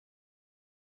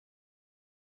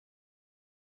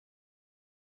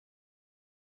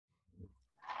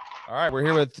All right, we're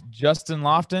here with Justin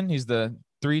Lofton. He's the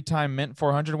three-time Mint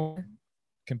 400 winner,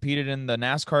 competed in the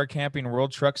NASCAR Camping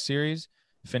World Truck Series,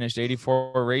 finished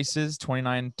 84 races,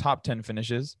 29 top 10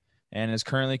 finishes, and is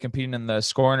currently competing in the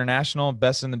SCORE International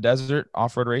Best in the Desert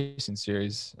Off-Road Racing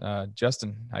Series.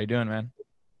 Justin, how you doing, man?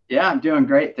 Yeah, I'm doing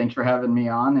great. Thanks for having me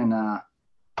on, and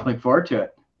look forward to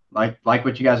it. Like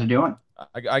what you guys are doing.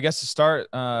 I guess to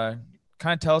start, kind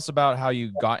of tell us about how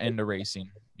you got into racing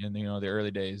in the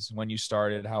early days, when you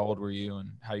started, how old were you,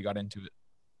 and how you got into it.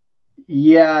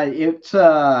 Yeah, it's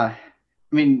I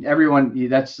mean, everyone,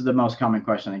 that's the most common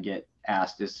question I get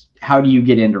asked is how do you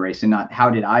get into racing? Not how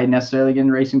did I necessarily get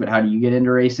into racing, but how do you get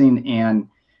into racing? And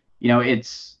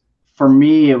it's, for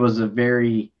me, it was a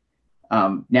very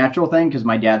natural thing because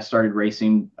my dad started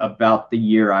racing about the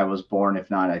year I was born,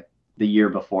 if not the year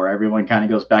before. Everyone kind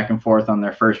of goes back and forth on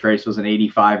their first race was in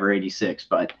 85 or 86,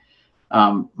 but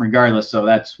regardless, so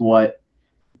that's what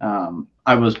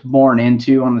I was born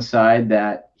into on the side,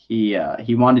 that he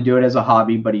wanted to do it as a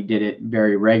hobby, but he did it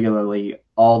very regularly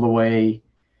all the way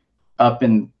up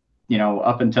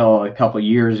until a couple of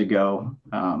years ago.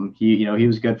 He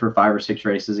was good for 5 or 6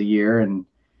 races a year, and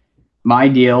my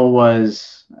deal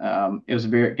was it was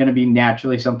going to be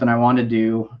naturally something I wanted to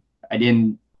do. I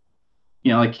didn't,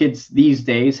 like kids these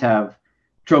days have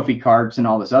trophy carts and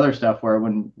all this other stuff, where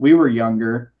when we were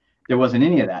younger, there wasn't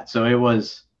any of that. So it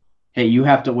was, hey, you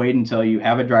have to wait until you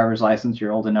have a driver's license,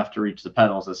 you're old enough to reach the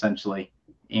pedals, essentially.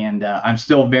 And I'm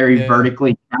still very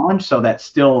vertically challenged, so that's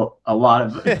still a lot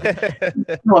of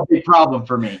still a big problem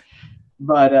for me.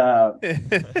 But so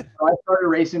I started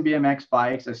racing BMX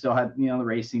bikes. I still had the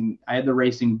racing. I had the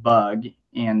racing bug,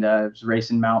 and I was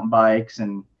racing mountain bikes,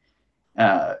 and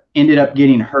ended up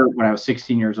getting hurt when I was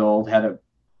 16 years old. Had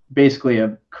basically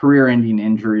a career-ending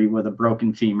injury with a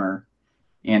broken femur.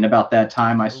 And about that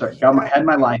time, I had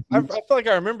my license. I feel like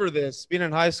I remember this, being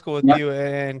in high school with you,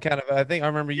 and I think I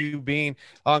remember you being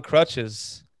on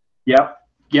crutches. Yep.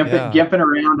 Gimping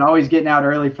around, always getting out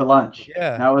early for lunch.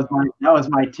 Yeah. That was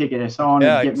my ticket. If someone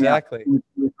would get me out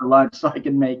for lunch so I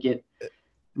could make it.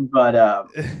 But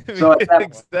so at that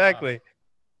exactly.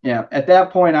 Yeah. At that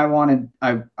point,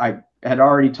 I had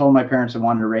already told my parents I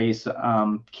wanted to race.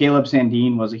 Caleb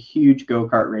Sandine was a huge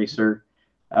go-kart racer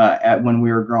when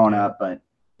we were growing up, but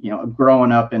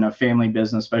growing up in a family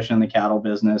business, especially in the cattle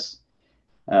business,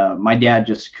 my dad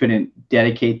just couldn't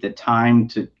dedicate the time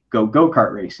to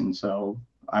go-kart racing. So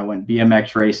I went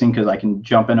BMX racing because I can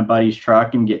jump in a buddy's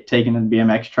truck and get taken to the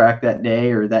BMX track that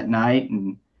day or that night.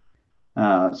 And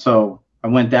so I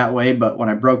went that way. But when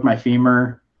I broke my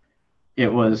femur,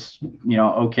 it was,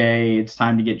 okay, it's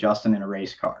time to get Justin in a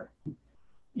race car.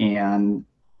 And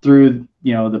through,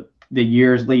 the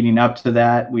years leading up to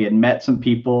that, we had met some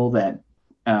people that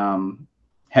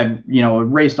had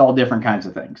raced all different kinds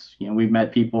of things. We've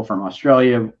met people from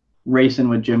Australia racing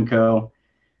with Jimco,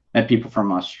 met people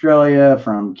from Australia,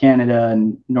 from Canada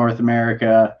and North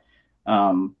America,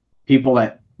 people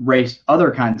that raced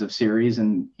other kinds of series.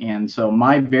 And so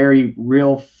my very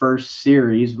real first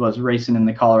series was racing in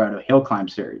the Colorado Hill Climb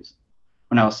Series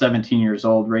when I was 17 years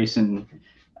old, racing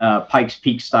Pikes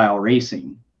Peak style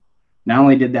racing. Not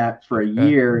only did that for a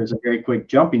year as a very quick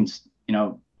jumping,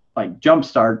 jump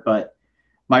start, but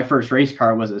my first race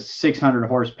car was a 600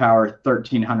 horsepower,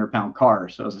 1,300 pound car.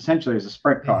 So it was essentially a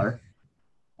sprint car.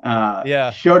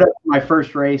 Showed up to my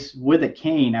first race with a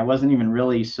cane. I wasn't even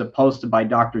really supposed to, by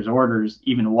doctor's orders,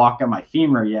 even walk on my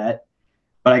femur yet.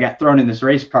 But I got thrown in this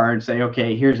race car and say,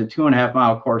 okay, here's a 2.5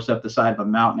 mile course up the side of a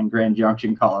mountain in Grand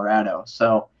Junction, Colorado.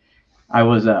 So I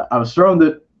was thrown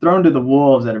to the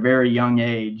wolves at a very young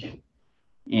age.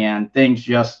 And things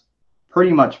just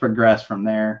pretty much progressed from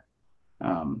there.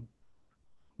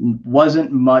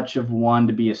 Wasn't much of one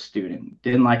to be a student.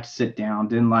 Didn't like to sit down.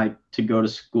 Didn't like to go to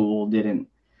school. Didn't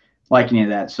like any of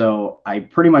that. So I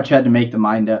pretty much had to make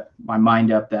my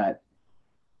mind up that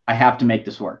I have to make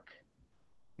this work.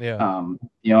 Yeah.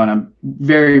 And I'm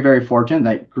very, very fortunate that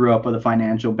I grew up with a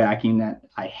financial backing that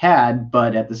I had,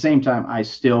 but at the same time, I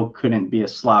still couldn't be a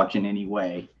slouch in any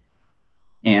way.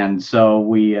 And so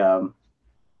we,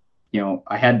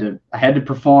 I had to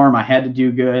perform. I had to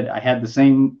do good. I had the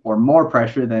same or more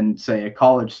pressure than, say, a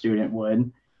college student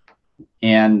would.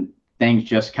 And things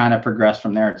just kind of progressed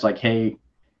from there. It's like, hey,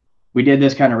 we did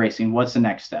this kind of racing. What's the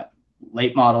next step?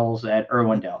 Late models at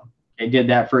Irwindale. I did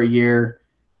that for a year,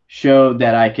 showed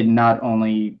that I could not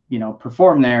only,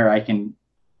 perform there,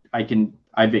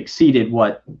 I've exceeded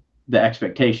what the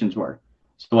expectations were.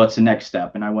 So what's the next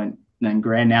step? And I went then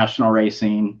Grand National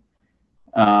Racing,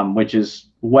 which is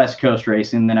West Coast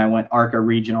racing. Then I went ARCA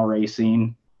Regional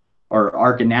Racing, or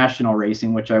ARCA National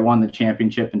Racing, which I won the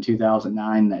championship in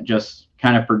 2009. That just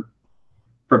kind of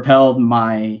propelled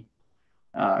my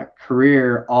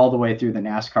career all the way through the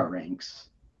NASCAR ranks.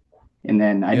 And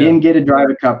then I didn't get to drive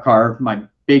a cup car. My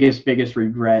biggest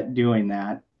regret doing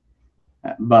that.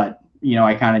 But, you know,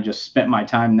 I kind of just spent my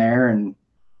time there, and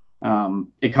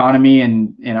economy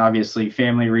and obviously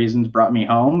family reasons brought me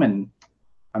home, and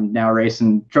I'm now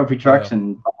racing trophy trucks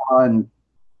in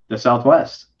the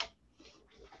Southwest.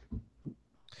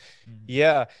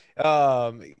 Yeah.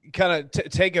 Kind of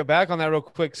take it back on that real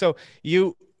quick. So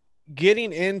you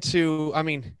getting into, I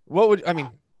mean,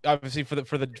 obviously for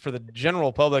the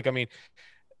general public, I mean,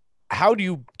 how do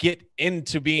you get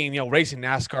into being, you know, racing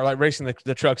NASCAR, like racing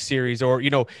the truck series, or, you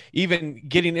know, even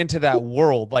getting into that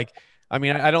world? Like, I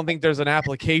mean, I don't think there's an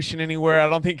application anywhere. I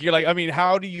don't think you're like, I mean,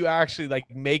 how do you actually like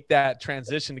make that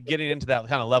transition to getting into that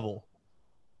kind of level?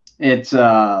 It's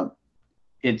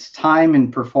time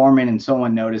and performing and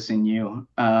someone noticing you,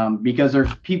 because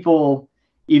there's people,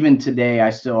 even today,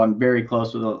 I'm very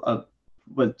close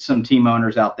with some team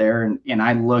owners out there, and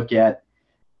I look at,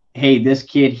 hey, this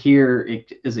kid here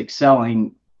is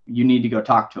excelling, you need to go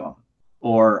talk to him,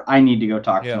 or I need to go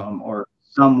talk to him, or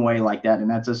some way like that. And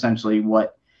that's essentially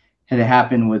what had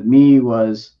happened with me.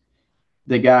 Was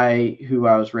the guy who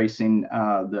I was racing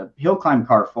the hill climb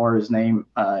car for, his name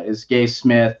is Gay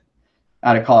Smith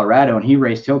out of Colorado, and he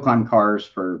raced hill climb cars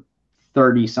for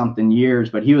 30 something years,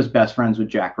 but he was best friends with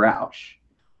Jack Roush,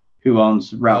 who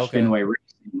owns Roush Fenway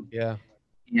Racing. Yeah.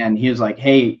 And he was like,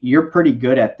 hey, you're pretty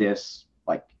good at this.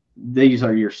 Like, these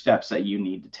are your steps that you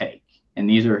need to take, and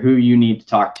these are who you need to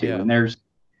talk to. And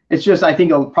it's just, I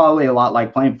think probably a lot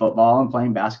like playing football and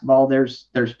playing basketball. There's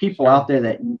people out there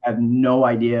that you have no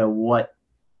idea what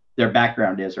their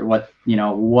background is, or what, you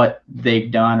know, what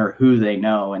they've done, or who they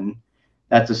know. And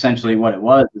that's essentially what it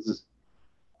was. Is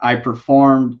I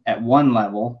performed at one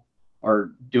level,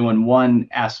 or doing one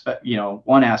aspect,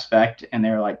 and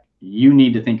they're like, you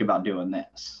need to think about doing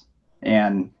this.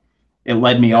 And it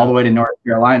led me all the way to North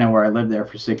Carolina, where I lived there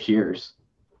for 6 years.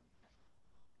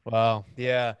 Wow.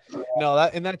 Yeah. No,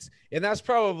 that's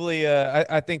probably,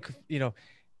 I think, you know,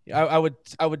 I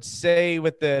would say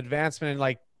with the advancement in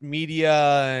like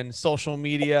media and social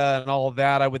media and all of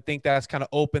that, I would think that's kind of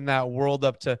opened that world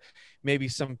up to maybe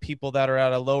some people that are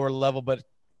at a lower level, but,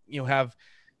 you know, have,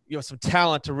 you know, some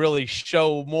talent to really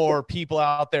show more people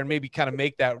out there and maybe kind of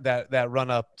make that run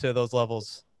up to those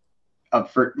levels.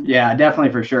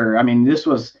 Definitely, for sure. I mean, this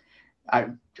was,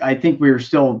 I think we were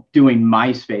still doing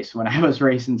MySpace when I was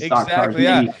racing stock cars.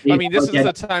 Yeah. I mean, this is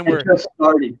a time where it just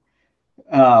started.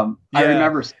 I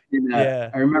remember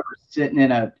sitting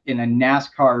in a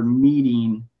NASCAR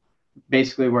meeting,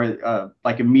 basically where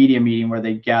like a media meeting, where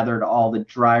they gathered all the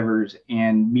drivers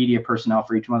and media personnel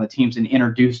for each one of the teams and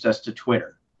introduced us to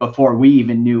Twitter before we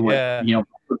even knew what, you know,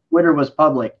 Twitter was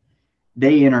public.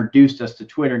 They introduced us to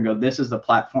Twitter and go, this is the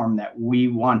platform that we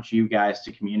want you guys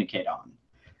to communicate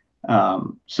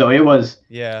on. So it was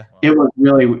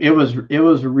really,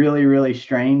 really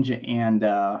strange. And,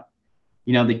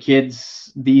 you know, the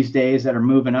kids these days that are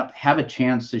moving up have a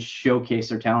chance to showcase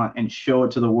their talent and show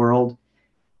it to the world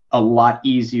a lot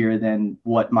easier than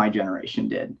what my generation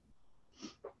did.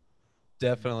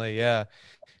 Definitely. Yeah.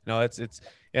 No, it's,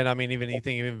 and I mean,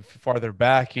 even farther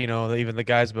back, you know, even the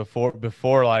guys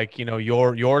before, like, you know,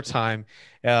 your time,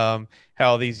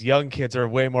 how these young kids are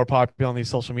way more popular on these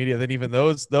social media than even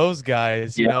those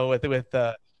guys, you know, with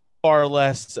far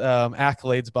less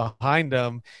accolades behind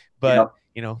them. But,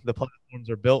 you know, the platforms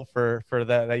are built for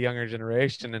that younger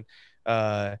generation.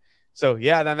 And so,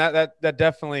 yeah, then that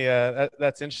definitely,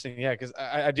 that's interesting. Yeah. Cause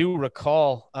I do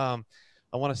recall, I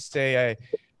want to say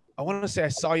I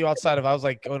saw you outside of, I was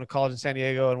like going to college in San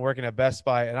Diego and working at Best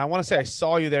Buy. And I want to say I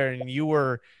saw you there, and you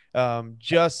were so I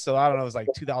don't know, it was like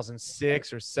 2006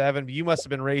 or 2007, but you must've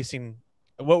been racing.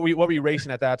 What were you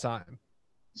racing at that time?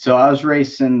 So I was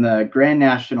racing the Grand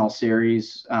National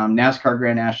Series, NASCAR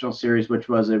Grand National Series, which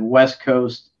was a West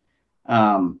Coast,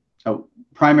 a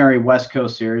primary West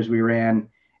Coast series. We ran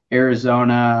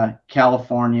Arizona,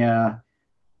 California,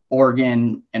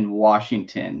 Oregon, and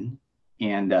Washington,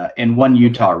 and one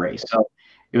Utah race. So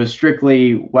it was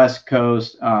strictly West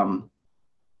Coast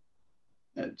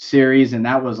series, and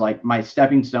that was like my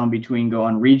stepping stone between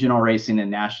going regional racing and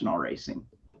national racing,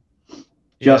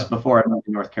 just before I went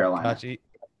to North Carolina.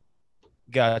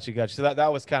 Gotcha. So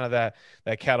that was kind of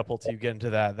that catapult to you get into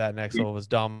that next level, was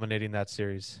dominating that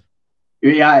series.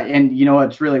 Yeah, and you know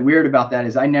what's really weird about that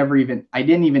is I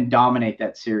didn't even dominate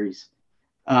that series,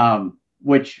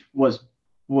 which was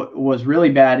really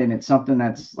bad. And it's something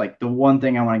that's like the one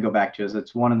thing I want to go back to, is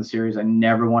it's one of the series I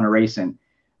never want to race in.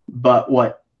 But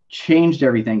what changed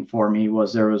everything for me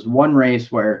was there was one race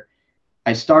where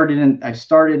I started in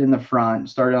the front,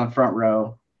 started on the front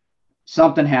row.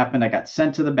 Something happened. I got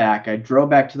sent to the back. I drove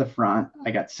back to the front.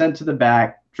 I got sent to the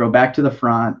back, drove back to the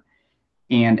front.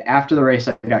 And after the race,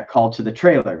 I got called to the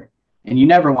trailer. And you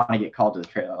never want to get called to the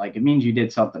trailer. Like, it means you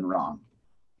did something wrong.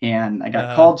 And I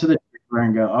got called to the trailer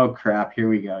and go, oh crap, here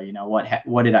we go. You know,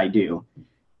 what did I do?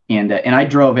 And I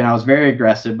drove and I was very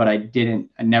aggressive, but I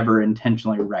never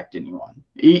intentionally wrecked anyone,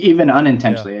 even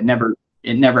unintentionally. Yeah.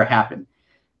 It never happened.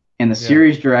 And the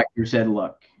series director said,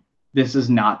 look, this is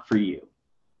not for you.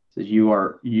 Says you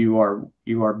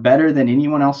are better than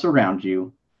anyone else around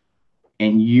you,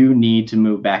 and you need to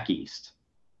move back east.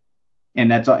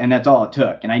 And that's all it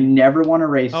took. And I never won a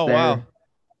race there. Wow.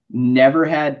 Never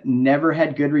had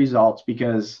good results,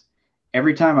 because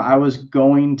every time I was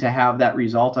going to have that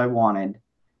result I wanted,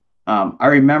 I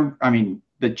remember,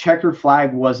 the checker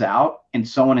flag was out and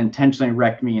someone intentionally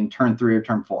wrecked me in turn 3 or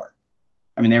turn 4.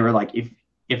 They were like,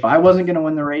 if I wasn't going to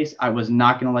win the race, I was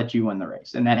not going to let you win the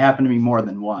race. And that happened to me more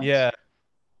than once. Yeah.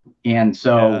 And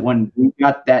so when we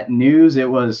got that news, it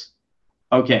was,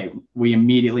 okay, we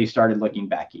immediately started looking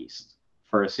back east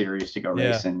for a series to go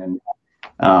racing. And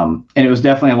it was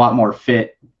definitely a lot more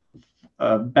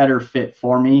better fit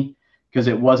for me, because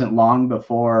it wasn't long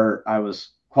before I was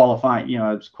qualifying.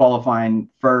 I was qualifying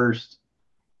first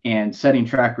and setting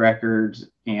track records,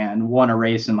 and won a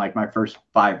race in like my first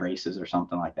 5 races or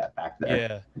something like that back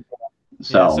there. Yeah.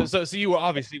 So you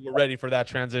were ready for that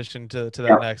transition to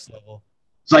that next level.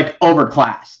 It's like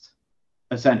overclassed,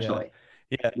 essentially.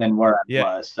 Yeah. Than where I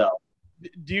was. So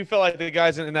do you feel like the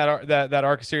guys in that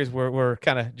ARCA series were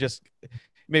kind of just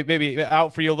maybe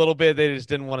out for you a little bit? They just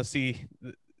didn't want to see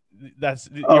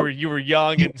you were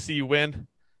young and see you win?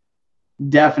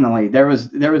 Definitely. There was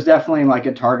definitely like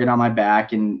a target on my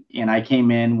back, and I came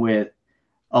in with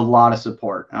a lot of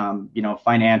support.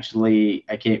 Financially,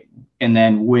 and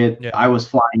then I was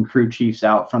flying crew chiefs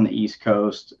out from the East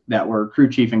Coast that were crew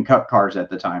chief and cup cars at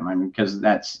the time. Because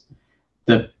that's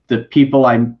the people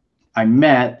I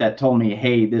met that told me,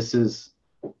 hey, this is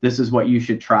what you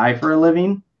should try for a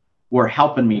living, were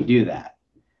helping me do that.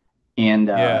 And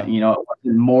it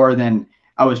wasn't more than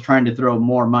I was trying to throw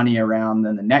more money around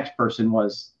than the next person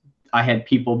was. I had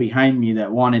people behind me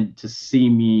that wanted to see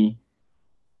me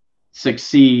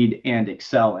succeed and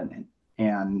excel in it.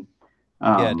 And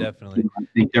definitely. I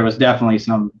think there was definitely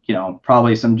some,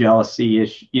 probably some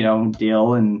jealousy-ish,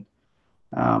 deal. And,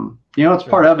 it's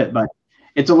part of it, but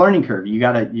it's a learning curve.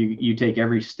 You take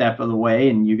every step of the way,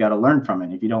 and you got to learn from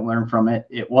it. If you don't learn from it,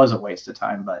 it was a waste of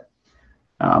time, but,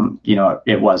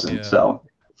 it wasn't. Yeah.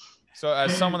 So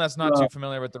as someone that's not too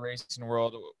familiar with the racing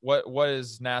world, what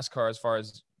is NASCAR as far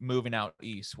as moving out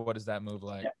east? What does that move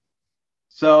like? Yeah.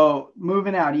 So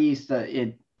moving out east,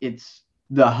 it's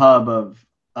the hub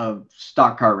of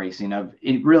stock car racing, of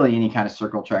really any kind of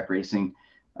circle track racing.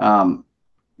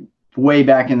 Way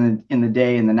back in the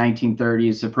day, in the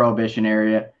 1930s, the Prohibition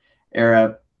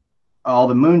era, all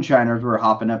the moonshiners were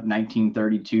hopping up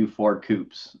 1932 Ford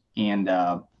Coupes, and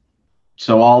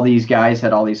so all these guys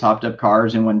had all these hopped up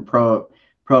cars. And when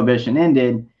Prohibition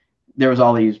ended, there was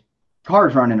all these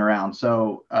cars running around.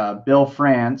 So Bill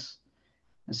France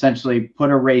essentially put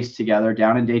a race together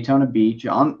down in Daytona Beach,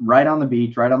 right on the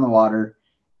beach, right on the water,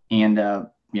 and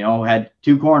had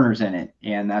 2 corners in it,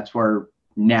 and that's where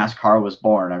NASCAR was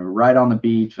born. Right on the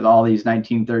beach with all these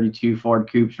 1932 Ford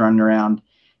Coupes running around,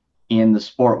 and the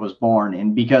sport was born.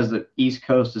 And because the East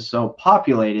Coast is so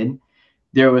populated,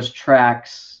 there was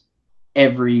tracks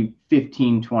every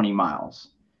 15-20 miles.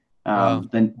 Wow.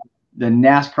 The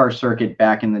NASCAR circuit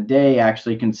back in the day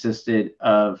actually consisted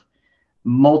of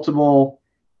multiple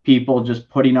people just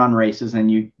putting on races, and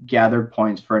you gathered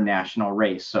points for a national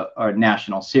race, or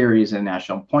national series and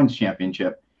national points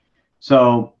championship.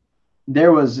 So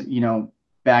there was,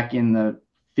 back in the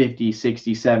 50s,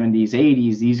 60s, 70s,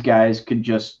 80s, these guys could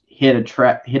just hit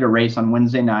a race on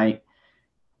Wednesday night,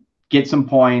 get some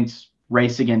points,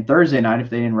 race again Thursday night if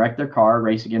they didn't wreck their car,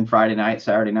 race again Friday night,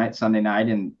 Saturday night, Sunday night,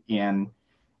 and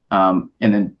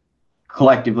then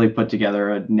collectively put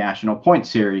together a national point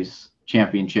series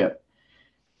championship.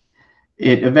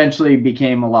 It eventually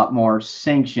became a lot more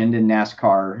sanctioned in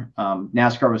NASCAR.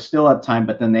 NASCAR was still at the time,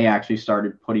 but then they actually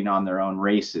started putting on their own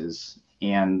races.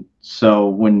 And so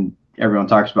when everyone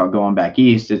talks about going back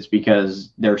east, it's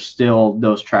because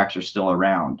those tracks are still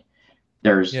around.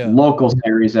 There's local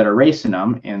series that are racing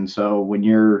them. And so when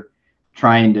you're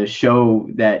trying to show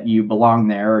that you belong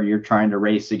there, or you're trying to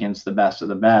race against the best of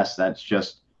the best,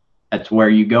 that's where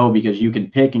you go, because you can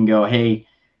pick and go, hey,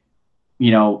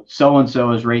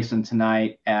 so-and-so is racing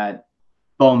tonight at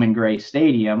Bowman Gray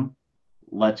Stadium.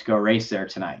 Let's go race there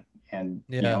tonight. and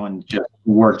Yeah. you know, and just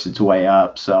works its way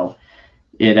up. So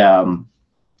it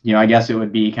you know, I guess it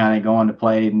would be kind of going to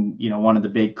play in, you know, one of the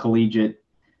big collegiate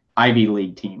Ivy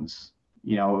League teams,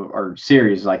 you know, or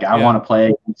series. Like I want to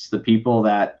play against the people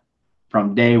that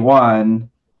from day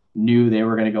one knew they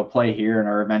were going to go play here and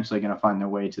are eventually going to find their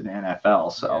way to the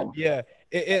NFL. So yeah.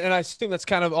 And I assume that's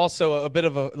kind of also a bit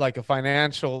of a like a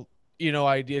financial, you know,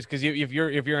 ideas, because if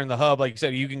you're in the hub, like you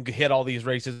said, you can hit all these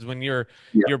races. When you're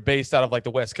based out of like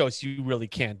the West Coast, you really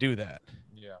can't do that.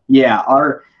 Yeah,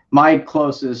 my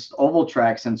closest oval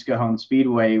track since Cajon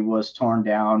Speedway was torn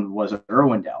down was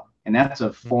Irwindale, and that's a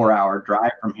 4-hour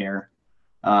drive from here.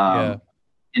 And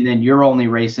then you're only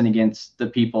racing against the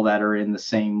people that are in the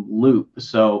same loop.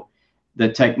 So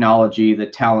the technology, the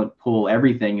talent pool,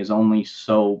 everything is only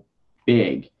so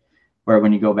big. Where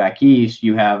when you go back east,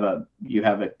 you have a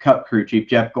Cup crew chief,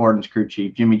 Jeff Gordon's crew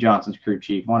chief, Jimmy Johnson's crew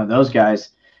chief, one of those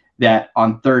guys that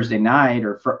on Thursday night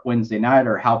or Wednesday night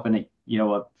are helping a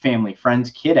family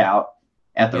friend's kid out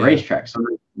at the racetrack. So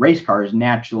the race car is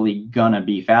naturally gonna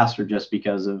be faster just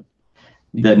because of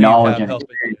the knowledge and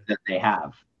experience that they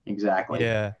have. Exactly.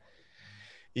 Yeah.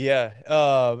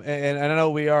 And I know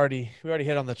we already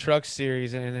hit on the truck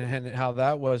series and how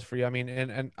that was for you. I mean,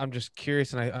 and I'm just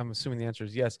curious, and I'm assuming the answer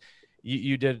is yes.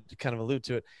 You did kind of allude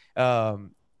to it.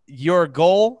 Your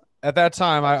goal at that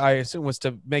time, I assume, was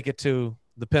to make it to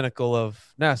the pinnacle of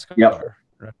NASCAR. Yep.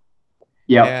 Right?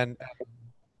 Yeah.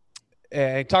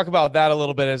 And talk about that a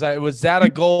little bit. Was that a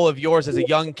goal of yours as a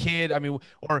young kid? I mean,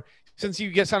 or since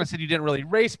you kind of said you didn't really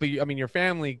race, but I mean, your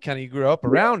family you grew up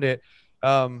around it.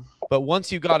 But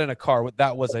once you got in a car,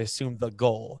 that was, I assume, the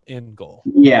end goal.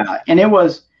 Yeah. And it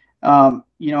was,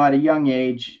 you know, at a young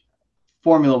age,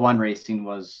 Formula One racing,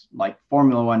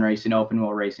 open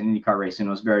wheel racing, IndyCar racing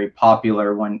was very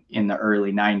popular in the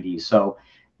early 90s. So,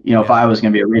 you know, if I was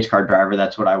going to be a race car driver,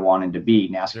 that's what I wanted to be.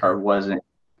 NASCAR wasn't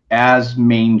as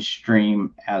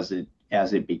mainstream as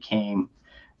it became.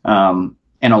 And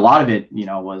a lot of it, you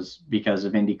know, was because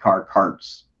of IndyCar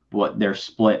carts, what they're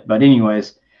split. But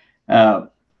anyways,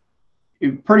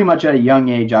 pretty much at a young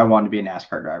age, I wanted to be a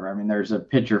NASCAR driver. I mean, there's a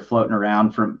picture floating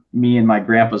around from me in my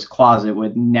grandpa's closet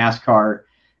with NASCAR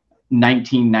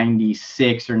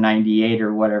 1996 or 98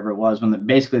 or whatever it was, when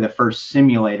basically the first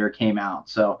simulator came out.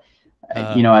 So,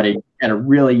 you know, at a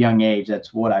really young age,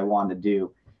 that's what I wanted to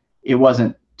do. It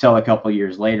wasn't till a couple of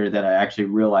years later that I actually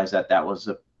realized that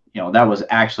was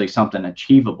actually something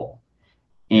achievable.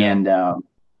 And,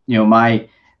 you know, I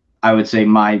would say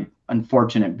my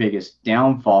unfortunate biggest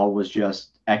downfall was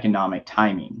just economic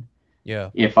timing. Yeah.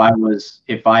 If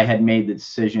I had made the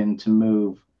decision to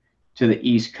move to the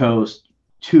East Coast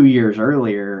 2 years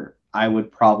earlier, I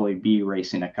would probably be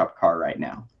racing a Cup car right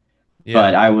now. Yeah.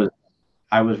 But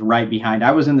I was right behind.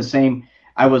 I was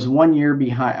 1 year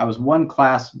behind. I was one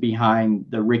class behind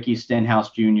the Ricky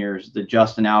Stenhouse Juniors, the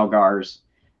Justin Allgairs,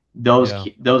 those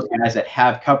guys that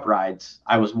have Cup rides.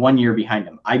 I was 1 year behind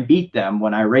them. I beat them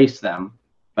when I raced them,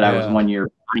 but I was 1 year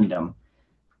behind them.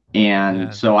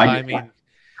 And so I got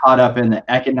caught up in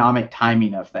the economic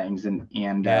timing of things. And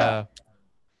you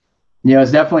know,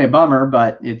 it's definitely a bummer,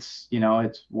 but it's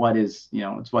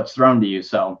what's thrown to you.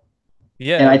 So,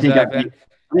 and I think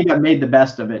I've made the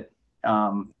best of it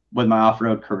with my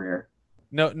off-road career.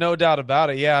 No doubt about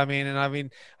it. Yeah.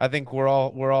 I think we're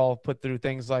all put through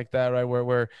things like that, right?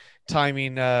 Where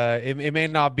timing, it may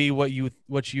not be what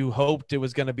you hoped it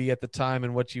was going to be at the time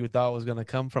and what you thought was going to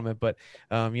come from it, but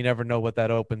you never know what that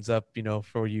opens up, you know,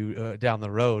 for you down the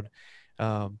road.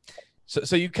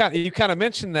 So you kind of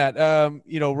mentioned that,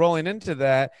 you know, rolling into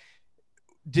that,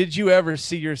 did you ever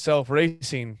see yourself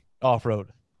racing off-road?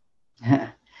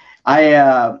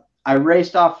 I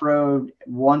raced off-road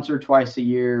once or twice a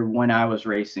year when I was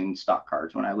racing stock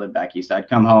cars. When I lived back east, I'd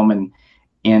come home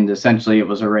and essentially it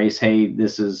was a race. Hey,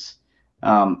 this is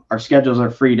our schedules are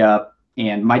freed up.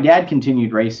 And my dad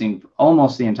continued racing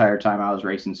almost the entire time I was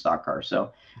racing stock cars.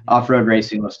 So off-road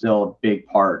racing was still a big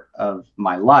part of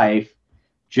my life,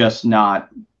 just not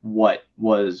what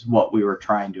we were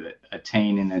trying to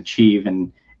attain and achieve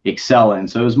and excel in.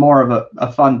 So it was more of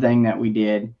a fun thing that we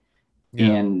did. Yeah.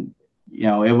 And you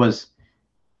know, it was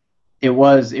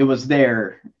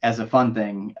there as a fun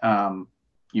thing.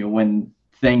 You know, when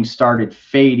things started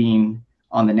fading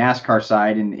on the NASCAR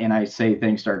side, and I say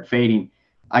things started fading,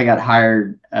 I got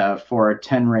hired for a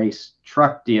 10 race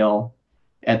truck deal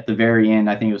at the very end.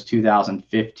 I think it was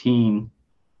 2015,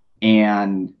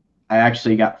 and I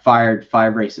actually got fired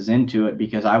 5 races into it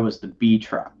because I was the B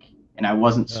truck and I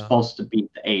wasn't supposed to beat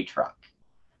the A truck.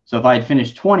 So if I had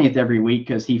finished 20th every week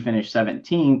because he finished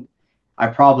 17th, I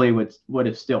probably would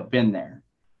have still been there,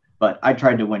 but I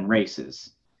tried to win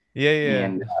races. Yeah, yeah.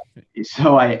 And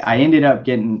so I ended up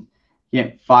getting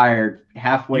fired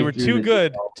halfway You were through too the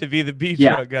good deal. to be the beef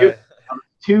Yeah, truck guy.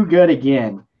 too good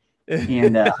again.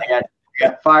 And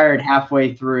got fired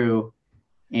halfway through.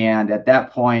 And at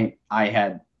that point,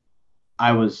 I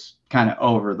was kind of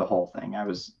over the whole thing.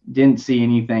 Didn't see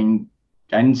anything.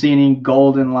 I didn't see any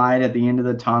golden light at the end of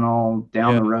the tunnel,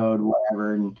 down Yeah. the road,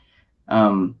 whatever.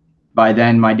 And by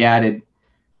then, my dad had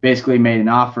basically made an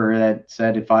offer that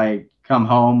said if I come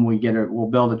home, we'll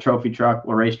build a trophy truck,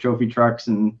 we'll race trophy trucks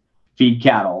and feed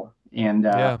cattle. And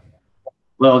Yeah.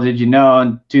 little did you know,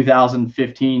 in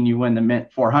 2015, you win the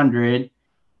Mint 400,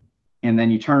 and then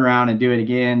you turn around and do it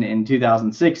again in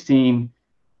 2016,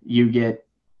 you get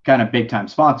kind of big time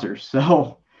sponsors.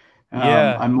 So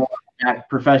Yeah. I'm more at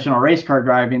professional race car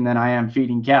driving than I am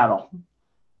feeding cattle.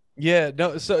 Yeah,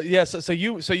 no, so yeah, so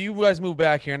you guys moved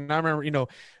back here, and I remember,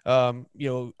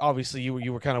 obviously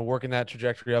you were kind of working that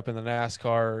trajectory up in the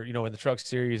NASCAR, in the truck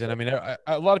series, and I mean,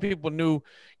 a lot of people knew,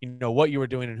 what you were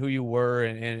doing and who you were,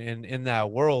 and in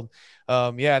that world,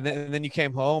 yeah, and then you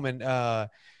came home,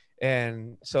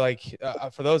 and so like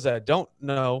for those that don't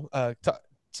know,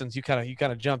 since you kind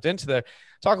of jumped into there,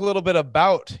 talk a little bit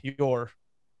about your,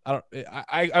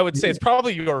 I would say it's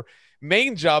probably your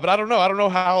main job, but I don't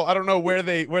know where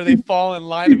they fall in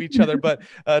line of each other, but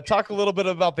talk a little bit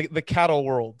about the cattle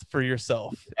world for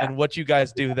yourself and what you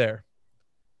guys do there.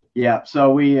 Yeah,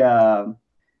 so it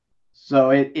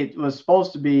was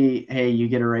supposed to be, hey, you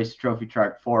get to race a trophy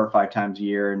truck 4 or 5 times a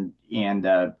year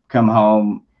and come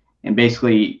home and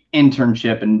basically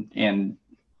internship and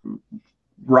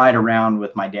ride around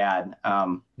with my dad.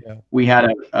 We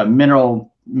had a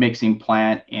mineral mixing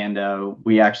plant, and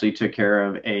we actually took care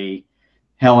of a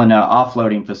Helena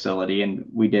offloading facility, and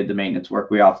we did the maintenance work.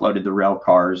 We offloaded the rail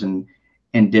cars and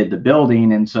did the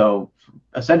building. And so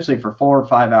essentially for 4 or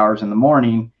 5 hours in the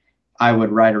morning, I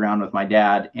would ride around with my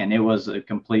dad, and it was a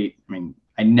complete, I mean,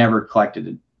 I never collected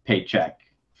a paycheck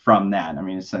from that. I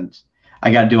mean, since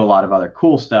I got to do a lot of other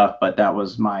cool stuff, but that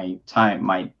was my time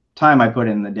I put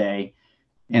in the day.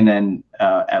 And then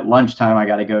at lunchtime, I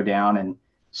got to go down and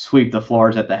sweep the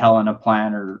floors at the Helena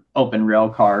plant or open rail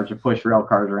cars or push rail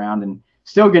cars around and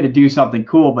still get to do something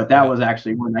cool. But that was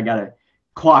actually when I got to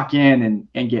clock in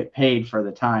and get paid for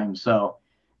the time. So,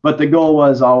 but the goal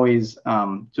was always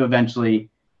to eventually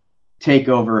take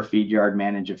over a feed yard,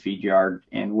 manage a feed yard,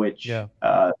 in which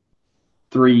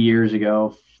 3 years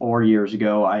ago, 4 years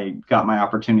ago, I got my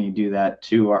opportunity to do that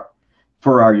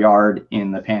for our yard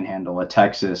in the Panhandle of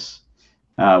Texas,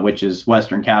 which is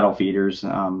Western Cattle Feeders.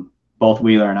 Both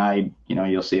Wheeler and I,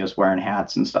 you'll see us wearing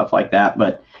hats and stuff like that,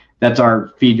 but that's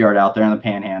our feed yard out there in the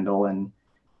Panhandle. And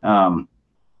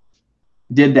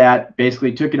did that,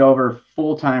 basically took it over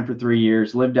full time for 3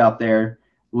 years, lived out there,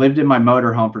 lived in my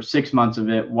motorhome for 6 months of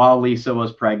it while Lisa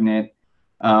was pregnant.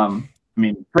 I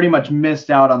mean, pretty much missed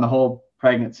out on the whole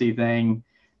pregnancy thing,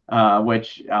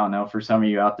 which I don't know, for some of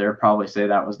you out there probably say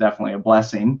that was definitely a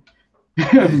blessing.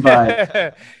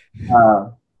 But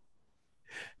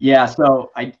yeah,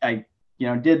 so I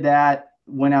did that,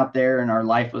 went out there, and our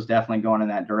life was definitely going in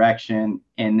that direction.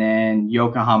 And then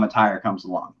Yokohama Tire comes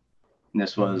along, and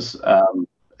this was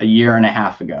a year and a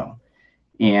half ago,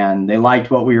 and they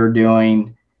liked what we were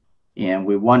doing, and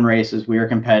we won races, we were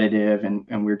competitive, and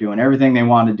we were doing everything they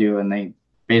wanted to do. And they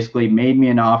basically made me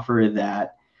an offer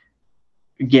that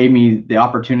gave me the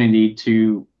opportunity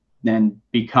to then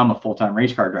become a full-time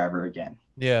race car driver again.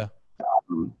 Yeah.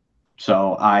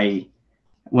 So I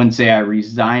wouldn't say I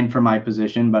resigned from my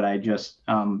position, but I just,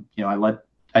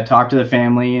 I talked to the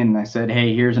family and I said,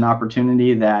 hey, here's an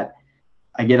opportunity that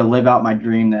I get to live out my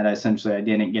dream that essentially I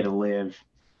didn't get to live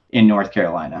in North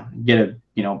Carolina. Get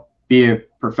to, be a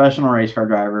professional race car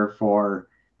driver for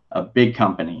a big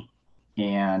company.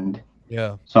 And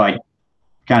so I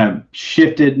kind of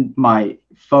shifted my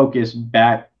focus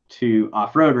back to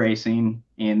off-road racing,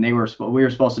 and we were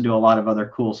supposed to do a lot of other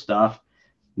cool stuff.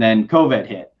 Then COVID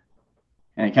hit,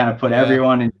 and it kind of put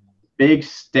everyone in big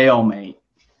stalemate.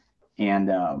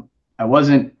 And I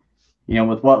wasn't,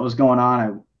 with what was going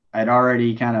on, I'd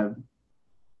already kind of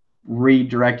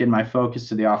redirected my focus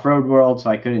to the off-road world, so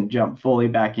I couldn't jump fully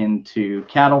back into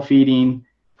cattle feeding.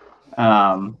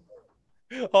 Hold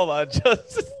on,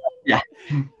 Justin. Yeah.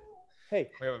 Hey,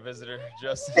 we have a visitor,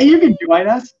 Justin. Hey, you can join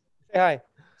us. Say hi.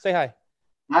 Say hi.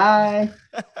 Hi.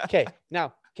 Okay,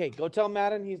 now, go tell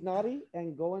Madden he's naughty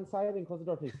and go inside and close the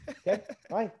door, please. Okay,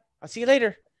 bye. I'll see you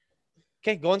later.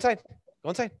 Okay, go inside. Go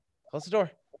inside. Close the door.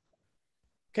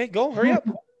 Okay, go. Hurry up.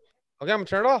 Okay, I'm gonna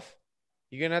turn it off.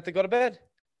 You're gonna have to go to bed.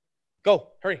 Go.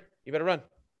 Hurry. You better run.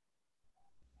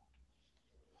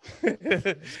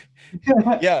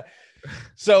 Yeah.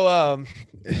 So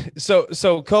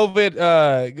COVID,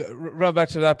 run back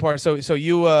to that part. So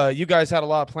you guys had a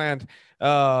lot planned,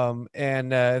 and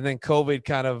then COVID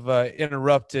kind of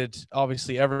interrupted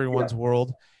obviously everyone's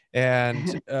world,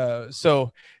 and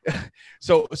so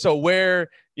where,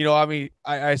 you know, I mean,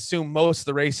 I assume most of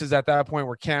the races at that point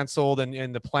were canceled,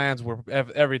 and the plans were,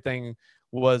 everything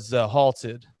was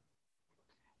halted.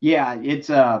 Yeah,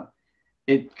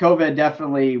 COVID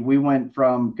definitely, we went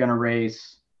from gonna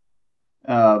race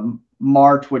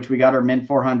March, which we got our Mint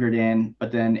 400 in,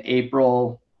 but then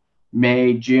April,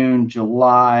 May, June,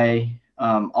 July,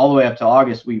 all the way up to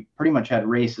August, we pretty much had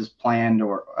races planned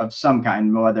or of some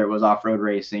kind, whether it was off-road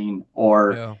racing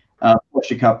or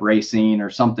Porsche Cup racing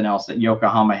or something else that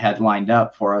Yokohama had lined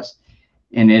up for us.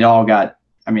 And it all got,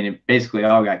 I mean, it basically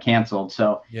all got canceled.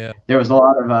 So there was a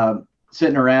lot of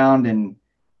sitting around, and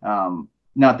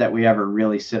not that we ever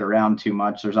really sit around too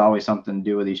much. There's always something to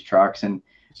do with these trucks. And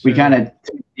we kind of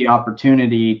took the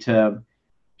opportunity to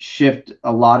shift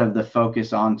a lot of the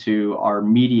focus onto our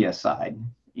media side.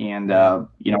 And,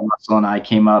 you know, Russell and I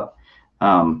came up,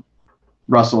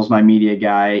 Russell's my media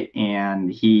guy, and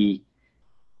we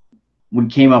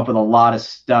came up with a lot of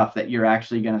stuff that you're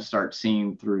actually going to start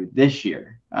seeing through this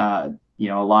year. You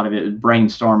know, a lot of it is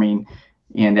brainstorming.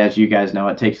 And as you guys know,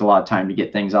 it takes a lot of time to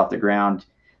get things off the ground.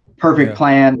 Perfect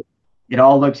plan. It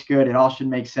all looks good. It all should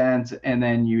make sense. And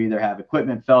then you either have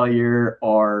equipment failure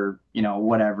or, you know,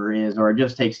 whatever it is, or it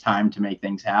just takes time to make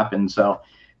things happen. So,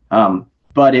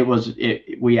 but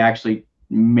we actually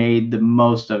made the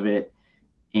most of it.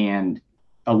 And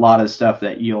a lot of stuff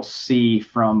that you'll see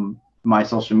from my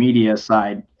social media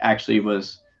side actually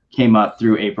came up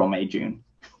through April, May, June.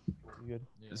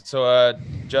 So,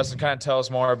 Justin, kind of tell us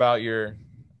more about your,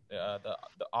 the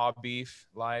Aw Beef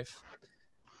life.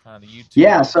 Kind of the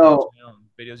YouTube so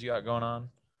videos you got going on.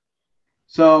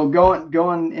 So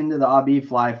going into the Aw Beef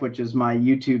Life, which is my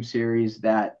YouTube series,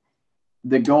 that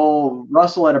the goal,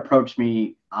 Russell had approached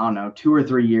me, I don't know, 2 or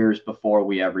 3 years before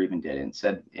we ever even did it, and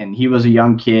said, and he was a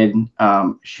young kid,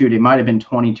 he might have been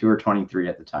 22 or 23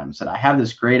 at the time, said, I have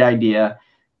this great idea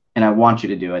and I want you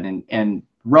to do it. And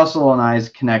Russell and I's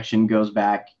connection goes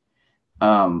back,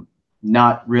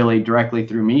 not really directly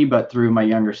through me, but through my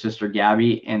younger sister,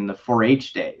 Gabby, in the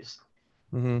 4-H days.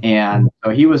 And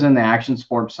so he was in the action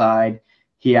sports side.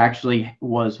 He actually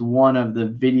was one of the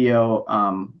video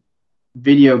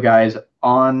guys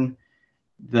on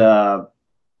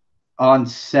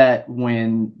set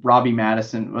when Robbie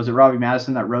Madison, was it Robbie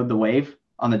Madison that rode the wave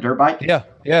on the dirt bike?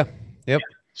 Yep.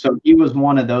 So he was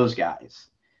one of those guys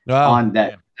on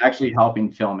that, actually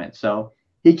helping film it. So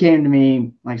he came to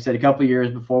me, like I said, a couple of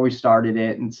years before we started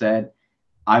it, and said,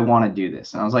 I want to do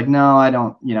this. And I was like, no, I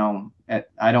don't, you know,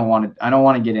 I don't want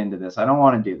to get into this. I don't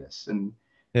want to do this. And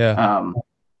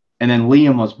and then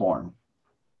Liam was born,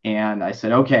 and I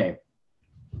said, okay,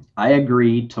 I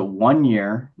agreed to 1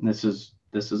 year. This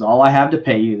is all I have to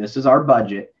pay you. This is our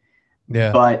budget.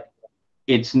 But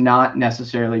it's not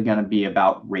necessarily going to be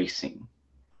about racing.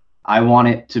 I want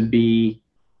it to be,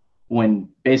 when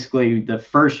basically the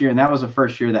first year, and that was the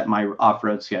first year that my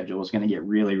off-road schedule was going to get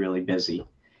really, really busy.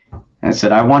 And I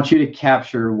said, I want you to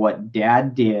capture what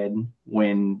Dad did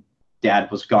when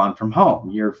Dad was gone from home.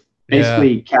 You're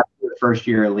basically capturing the first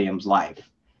year of Liam's life.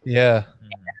 And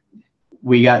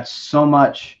we got so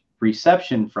much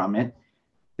reception from it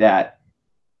that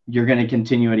you're going to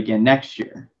continue it again next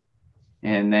year.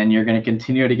 And then you're going to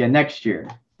continue it again next year.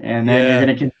 And then you're going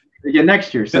to continue it again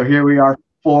next year. So here we are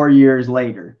 4 years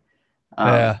later.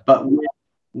 But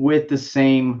with the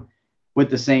same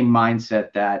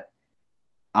mindset that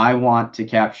I want to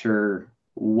capture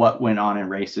what went on in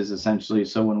races, essentially.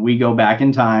 So when we go back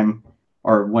in time,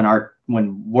 or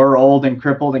when we're old and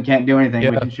crippled and can't do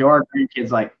anything, we can show our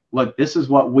grandkids, like, look, this is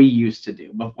what we used to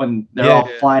do. But when they're all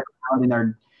flying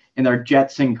around in their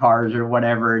Jetson cars or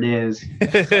whatever it is,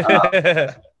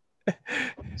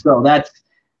 so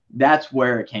that's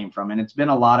where it came from, and it's been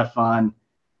a lot of fun,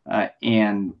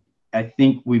 and I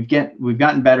think we've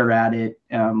gotten better at it.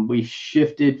 We've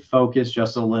shifted focus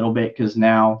just a little bit, because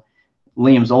now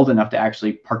Liam's old enough to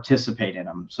actually participate in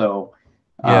them. So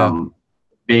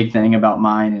big thing about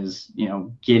mine is, you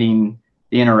know, getting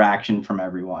the interaction from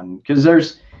everyone,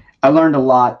 because I learned a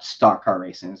lot stock car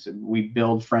racing. So we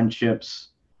build friendships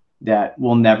that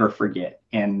we'll never forget.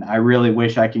 And I really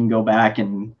wish I can go back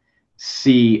and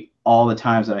see all the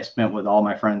times that I spent with all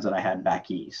my friends that I had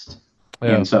back east.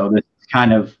 And so this is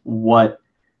kind of what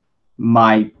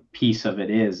my piece of it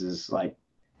is like,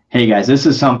 hey guys, this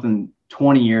is something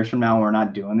 20 years from now, we're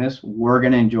not doing this. We're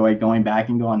going to enjoy going back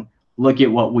and going, look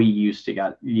at what we used to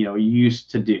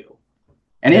do.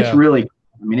 And it's really,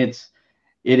 I mean,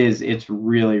 it's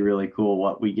really, really cool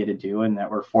what we get to do, and that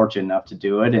we're fortunate enough to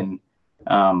do it. And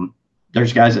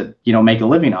there's guys that, make a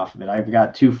living off of it. I've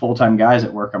got 2 full-time guys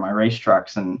that work on my race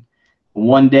trucks, and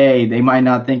one day they might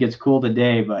not think it's cool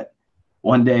today, but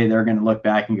one day they're going to look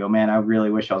back and go, man, I really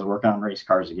wish I was working on race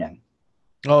cars again.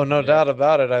 Oh, no doubt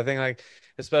about it. I think, like,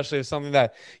 especially if something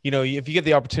that, if you get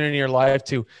the opportunity in your life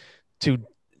to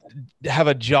have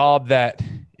a job that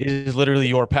is literally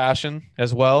your passion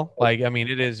as well. Like, I mean,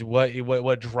 it is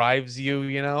what drives you,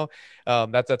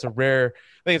 that's a rare,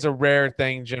 I think it's a rare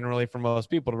thing generally for most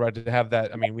people to have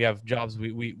that. I mean, we have jobs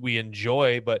we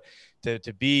enjoy, but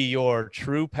to be your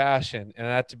true passion and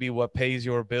that to be what pays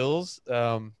your bills.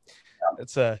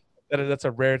 That's a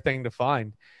rare thing to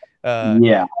find.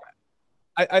 Yeah.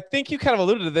 I think you kind of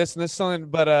alluded to this and this is something,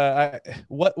 but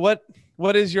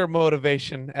what is your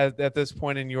motivation at this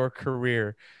point in your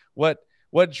career? What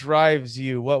drives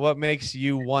you? What makes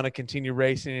you want to continue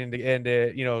racing and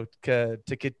to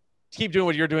keep doing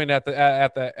what you're doing at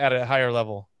a higher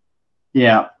level?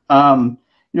 Yeah. A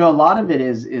lot of it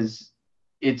is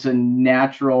it's a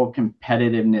natural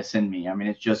competitiveness in me. I mean,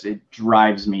 it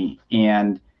drives me,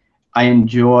 and I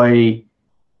enjoy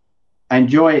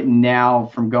it now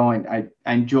from going. I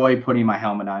enjoy putting my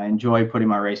helmet on. I enjoy putting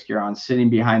my race gear on, sitting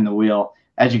behind the wheel.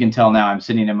 As you can tell now, I'm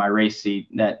sitting in my race seat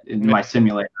in my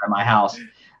simulator at my house.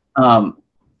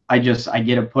 I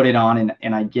get to put it on,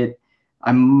 and I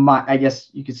guess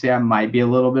you could say I might be a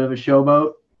little bit of a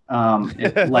showboat.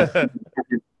 It lets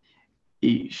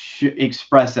me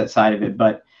express that side of it.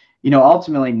 But,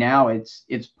 ultimately now it's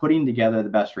putting together the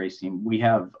best race team. We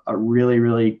have a really,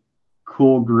 really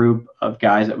cool group of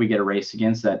guys that we get to race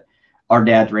against, that our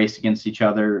dads race against each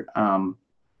other.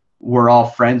 We're all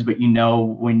friends, but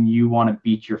when you want to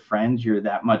beat your friends, you're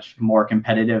that much more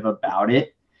competitive about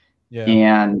it. Yeah.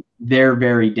 And they're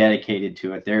very dedicated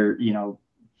to it. They're,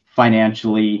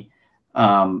 financially,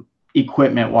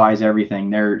 equipment wise,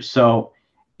 everything. So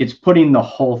it's putting the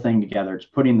whole thing together. It's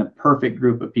putting the perfect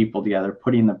group of people together,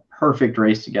 putting the perfect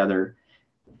race together.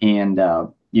 And,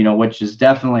 which is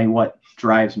definitely what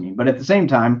drives me. But at the same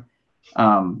time,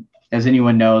 as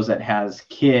anyone knows that has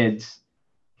kids,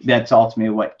 that's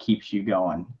ultimately what keeps you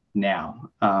going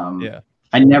now.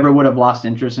 I never would have lost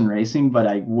interest in racing, but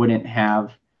I wouldn't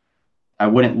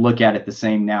look at it the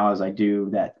same now as I do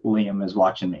that Liam is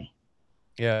watching me.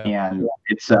 Yeah. And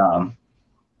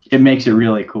it makes it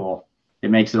really cool. It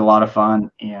makes it a lot of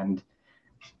fun. And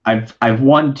I've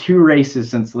won 2 races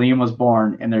since Liam was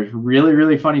born, and there's really,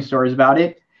 really funny stories about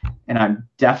it. And I'm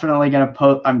definitely going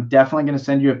to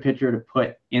send you a picture to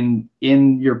put in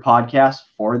your podcast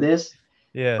for this.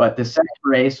 Yeah. But the second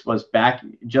race was back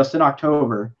just in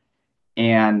October,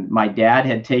 and my dad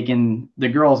had taken the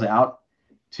girls out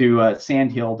to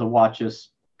Sand Hill to watch us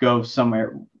go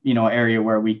somewhere, area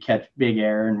where we catch big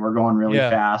air and we're going really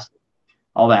fast,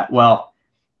 all that. Well,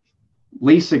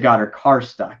 Lisa got her car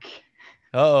stuck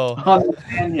on the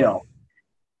Sand Hill.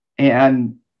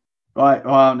 And I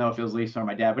don't know if it was Lisa or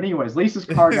my dad, but anyways, Lisa's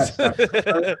car got stuck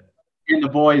and the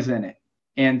boys in it.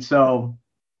 And so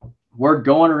we're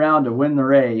going around to win the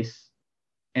race,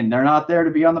 and they're not there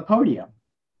to be on the podium.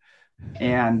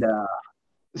 And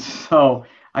so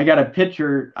I got a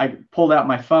picture. I pulled out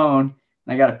my phone,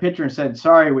 and I got a picture and said,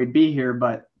 sorry, we'd be here,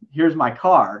 but here's my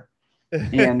car.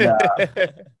 And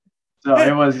so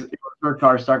it was her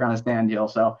car stuck on a Sand Hill.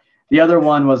 So the other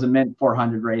one was a Mint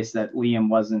 400 race that Liam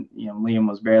wasn't, Liam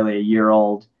was barely a year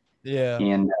old. Yeah.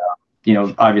 And,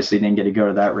 obviously didn't get to go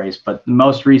to that race, but the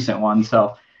most recent one.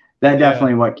 So that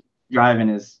definitely what keeps driving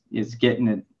is getting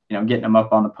it, getting them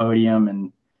up on the podium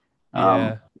and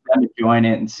them enjoying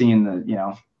it and seeing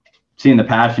the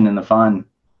passion and the fun.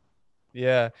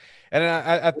 Yeah. And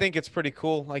I think it's pretty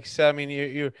cool. Like you said, I mean,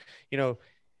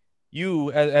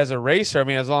 you as a racer, I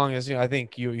mean, as long as, I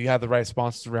think you have the right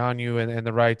sponsors around you and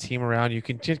the right team around you,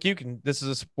 this is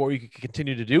a sport you can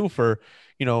continue to do for,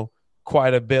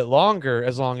 quite a bit longer,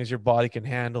 as long as your body can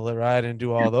handle it, right, and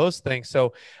do all those things.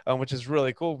 So, which is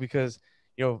really cool because,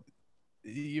 you'll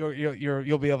be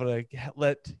able to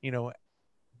let,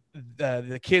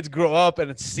 the kids grow up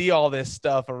and see all this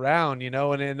stuff around,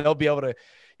 and they'll be able to,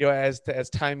 as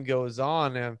time goes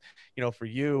on, and for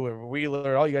you or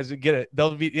Wheeler, all you guys get it,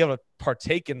 they'll be able to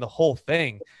partake in the whole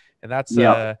thing, and that's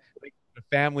a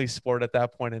family sport at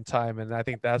that point in time, and I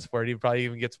think that's where it probably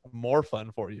even gets more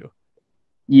fun for you.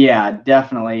 Yeah,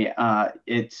 definitely.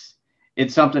 It's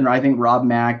something. I think Rob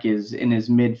Mack is in his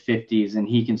mid-50s, and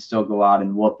he can still go out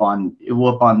and whoop on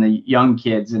the young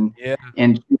kids. And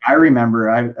I remember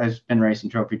I've been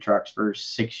racing trophy trucks for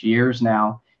 6 years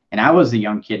now, and I was a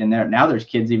young kid in there. Now there's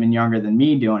kids even younger than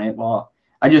me doing it. Well,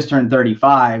 I just turned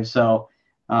 35, so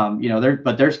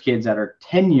But there's kids that are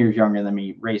 10 years younger than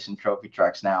me racing trophy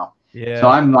trucks now. Yeah. So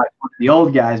I'm like one of the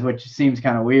old guys, which seems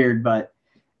kind of weird, but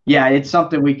yeah, it's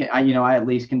something I at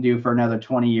least can do for another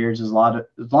 20 years as long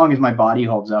as my body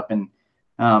holds up. And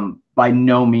by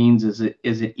no means is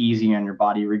it easy on your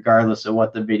body, regardless of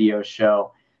what the videos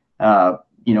show.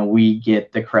 We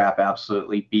get the crap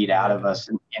absolutely beat out of us.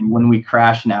 And when we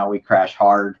crash now, we crash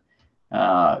hard.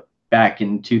 Back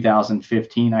in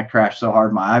 2015, I crashed so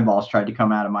hard my eyeballs tried to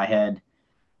come out of my head,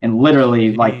 and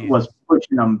literally was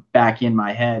pushing them back in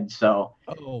my head. So,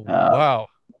 wow.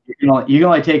 You can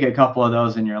only take a couple of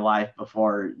those in your life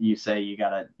before you say you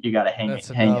gotta hang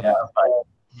it up. But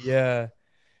yeah.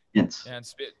 And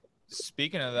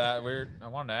speaking of that, I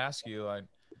wanted to ask you, like,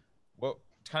 what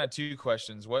kind of two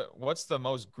questions? What's the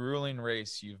most grueling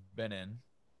race you've been in,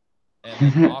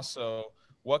 and then also,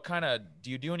 do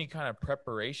you do any kind of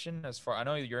preparation I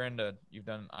know you've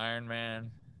done Ironman,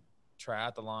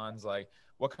 triathlons, like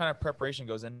what kind of preparation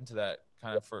goes into that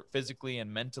kind of for physically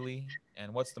and mentally,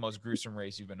 and what's the most gruesome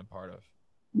race you've been a part of?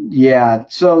 Yeah.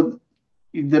 So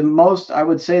I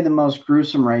would say the most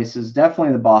gruesome race is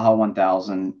definitely the Baja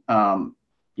 1000.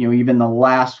 Even the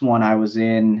last one I was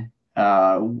in,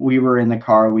 we were in the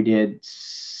car, we did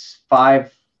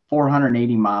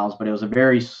 480 miles, but it was a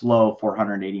very slow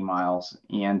 480 miles.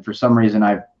 And for some reason,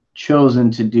 I've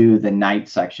chosen to do the night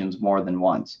sections more than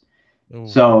once. Ooh.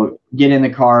 So get in the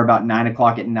car about 9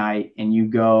 o'clock at night, and you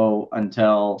go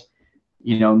until,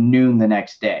 noon the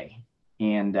next day.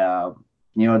 And,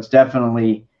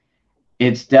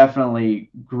 it's definitely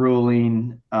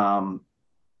grueling,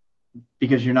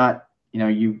 because you're not,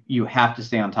 you have to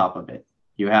stay on top of it.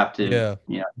 You have to,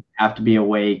 have to be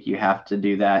awake. You have to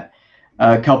do that.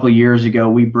 A couple of years ago,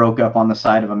 we broke up on the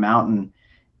side of a mountain,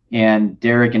 and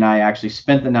Derek and I actually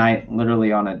spent the night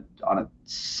literally on a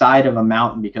side of a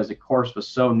mountain because the course was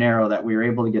so narrow that we were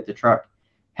able to get the truck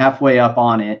halfway up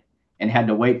on it and had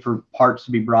to wait for parts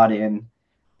to be brought in.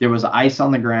 There was ice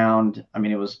on the ground. I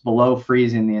mean, it was below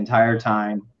freezing the entire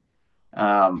time.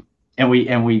 And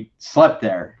we slept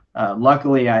there.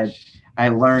 Luckily, I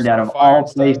learned out of all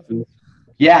places.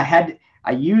 Yeah,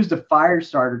 I used a fire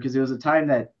starter because it was a time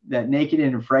that Naked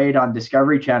and Afraid on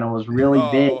Discovery Channel was really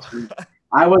big. So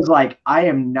I was like, I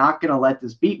am not going to let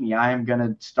this beat me. I am going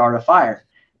to start a fire.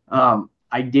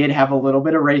 I did have a little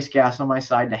bit of race gas on my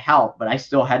side to help, but I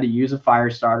still had to use a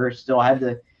fire starter, still had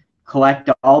to collect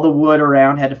all the wood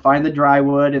around, had to find the dry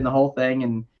wood and the whole thing.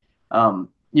 And,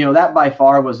 that by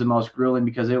far was the most grueling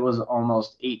because it was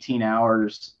almost 18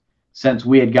 hours since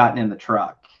we had gotten in the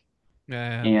truck.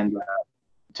 Yeah. And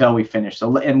until we finished.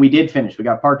 So, and we did finish. We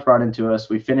got parts brought into us.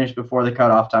 We finished before the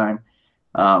cutoff time.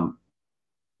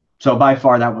 So by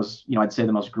far that was, I'd say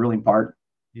the most grueling part.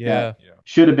 Yeah.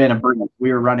 Should have been a breeze.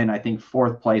 We were running, I think,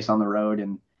 4th place on the road,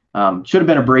 and should have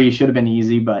been a breeze, should have been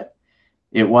easy, but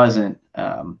it wasn't.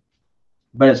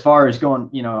 But as far as going,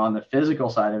 on the physical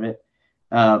side of it,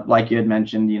 like you had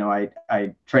mentioned,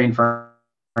 I trained for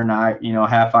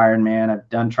half Ironman. I've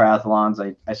done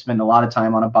triathlons. I spend a lot of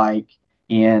time on a bike.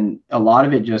 And a lot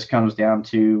of it just comes down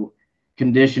to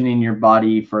conditioning your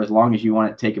body for as long as you want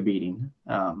it to take a beating.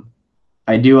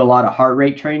 I do a lot of heart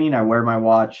rate training. I wear my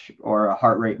watch or a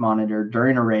heart rate monitor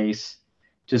during a race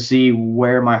to see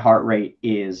where my heart rate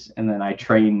is, and then I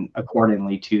train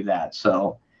accordingly to that.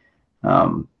 So,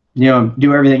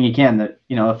 do everything you can. That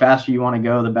the faster you want to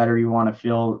go, the better you want to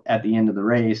feel at the end of the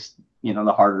race.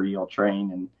 The harder you'll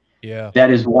train, and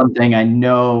that is one thing I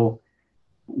know.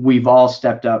 We've all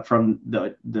stepped up from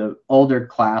the older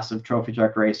class of trophy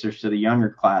truck racers to the younger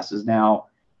classes. Now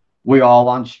we're all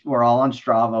on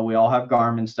Strava. We all have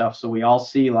Garmin stuff. So we all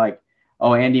see like,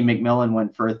 oh, Andy McMillan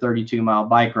went for a 32-mile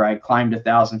bike ride, climbed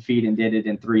 1,000 feet and did it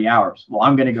in 3 hours. Well,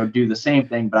 I'm going to go do the same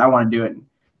thing, but I want to do it in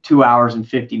 2 hours and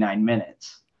 59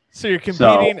 minutes. So you're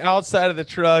competing outside of the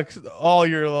trucks all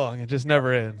year long. It just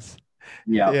never ends.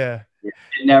 Yeah. It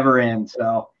never ends.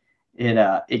 So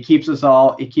it keeps us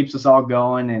all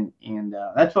going, and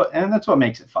that's what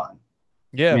makes it fun.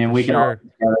 Yeah, I mean, we can all get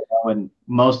together, and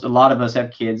a lot of us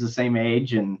have kids the same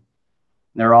age, and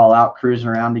they're all out cruising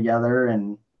around together,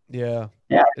 and yeah,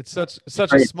 it's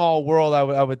such a small world.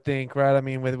 I would think, right? I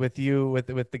mean, with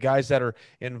the guys that are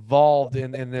involved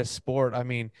in this sport, I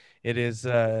mean, it is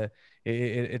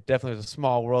it definitely is a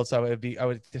small world. So I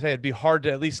would say it'd be hard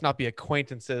to at least not be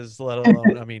acquaintances, let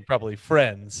alone, I mean, probably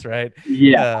friends, right?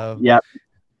 Yeah.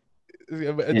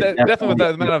 Definitely with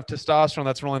the amount of testosterone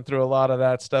that's rolling through a lot of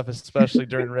that stuff, especially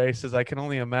during races, I can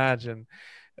only imagine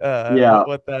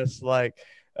what that's like.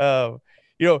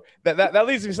 that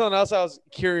leads me to something else I was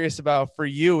curious about for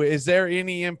you. Is there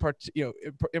any in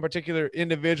particular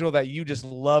individual that you just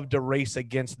love to race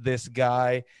against this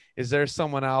guy? Is there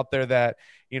someone out there that,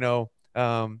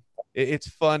 it's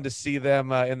fun to see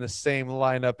them in the same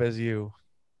lineup as you?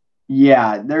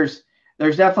 Yeah, there's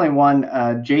definitely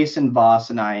one, Jason Voss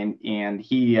and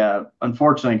he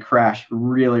unfortunately crashed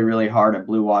really, really hard at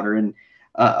Blue Water. And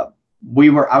I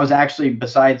was actually,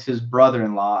 besides his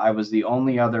brother-in-law, I was the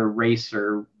only other race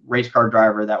car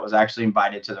driver that was actually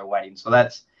invited to their wedding. So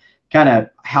that's kind of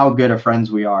how good of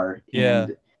friends we are. Yeah.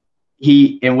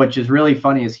 And which is really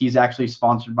funny is he's actually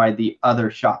sponsored by the other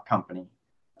shock company.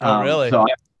 Oh, really? So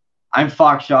I'm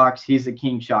Fox Shocks. He's the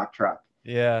King Shock Truck.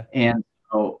 Yeah. And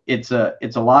so it's a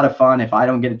lot of fun. If I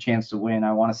don't get a chance to win,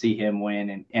 I want to see him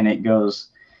win, and it goes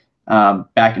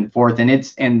back and forth.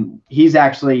 And he's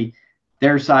actually,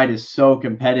 their side is so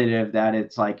competitive that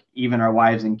it's like even our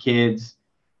wives and kids,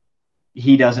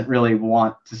 he doesn't really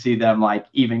want to see them like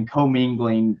even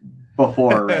commingling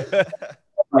before a race.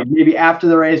 Like maybe after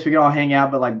the race we can all hang out,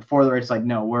 but like before the race, like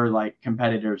no, we're like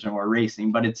competitors and we're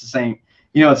racing. But it's the same,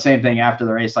 it's the same thing after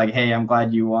the race. Like, hey, I'm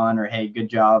glad you won, or hey, good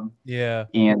job. Yeah.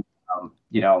 And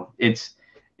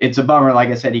it's a bummer. Like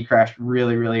I said, he crashed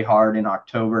really, really hard in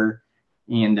October,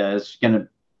 and is gonna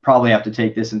probably have to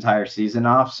take this entire season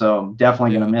off. So I'm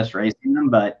definitely gonna miss racing him.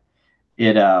 But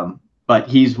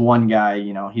he's one guy.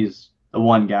 He's the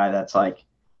one guy that's like,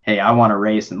 hey, I want to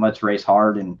race, and let's race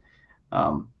hard, and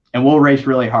we'll race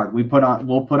really hard. We'll put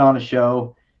on a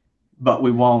show, but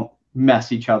we won't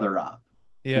mess each other up.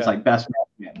 Yeah. It's like best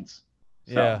man wins.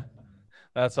 So. Yeah,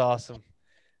 that's awesome.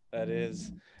 That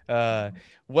is.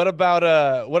 What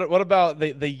about what about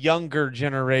the younger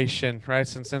generation, right?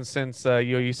 Since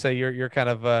you say you're kind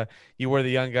of you were the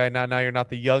young guy, now you're not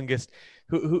the youngest.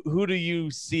 Who do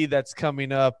you see that's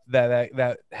coming up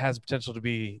that has potential to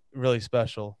be really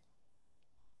special?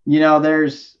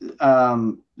 There's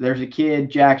a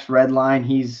kid, Jack's Redline.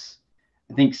 He's,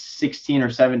 I think, 16 or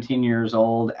 17 years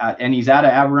old, and he's out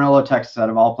of Amarillo, Texas, out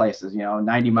of all places.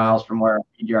 90 miles from where our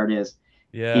feed yard is.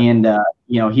 Yeah. And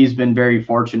he's been very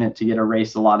fortunate to get to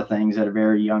race a lot of things at a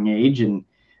very young age, and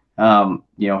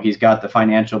he's got the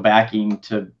financial backing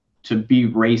to be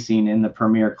racing in the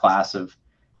premier class of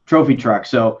trophy truck.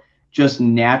 So just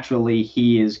naturally,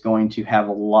 he is going to have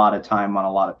a lot of time on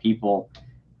a lot of people.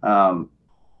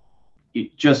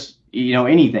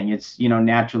 Anything. It's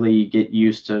naturally you get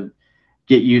used to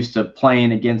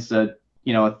playing against a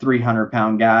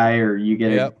 300-pound guy, or you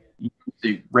get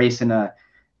to racing a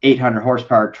 800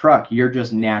 horsepower truck. You're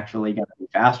just naturally going to be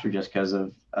faster just because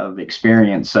of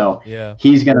experience. So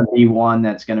he's going to be one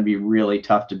that's going to be really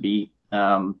tough to beat,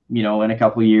 in a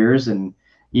couple of years. And,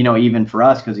 even for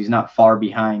us, because he's not far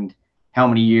behind how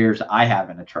many years I have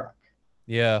in a truck.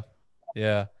 Yeah.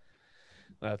 Yeah.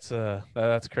 That's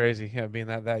crazy. Yeah. Being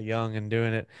that young and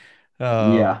doing it.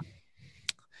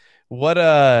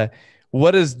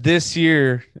 What is this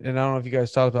year? And I don't know if you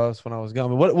guys talked about this when I was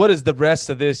gone, but what is the rest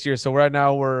of this year? So right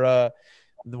now we're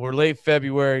late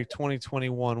February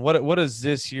 2021. What does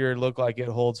this year look like it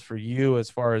holds for you as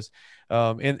far as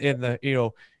in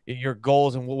the your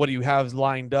goals, and what do you have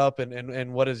lined up,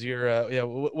 and what is your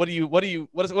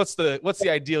what's the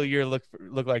ideal year look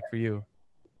like for you?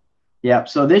 Yeah,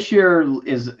 so this year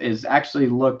is actually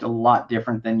looked a lot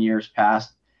different than years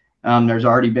past. There's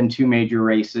already been 2 major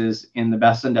races in the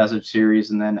Best in Desert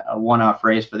Series, and then a one-off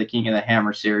race for the King of the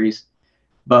Hammer Series.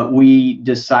 But we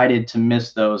decided to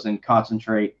miss those and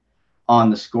concentrate on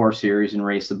the Score Series and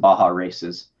race the Baja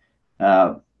races.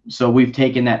 So we've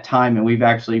taken that time, and we've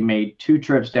actually made 2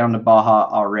 trips down to Baja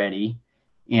already,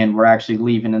 and we're actually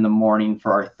leaving in the morning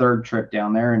for our 3rd trip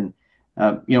down there. And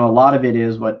a lot of it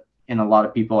is what, and a lot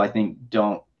of people I think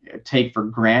don't take for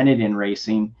granted in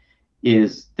racing,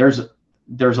 is there's a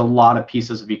lot of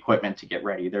pieces of equipment to get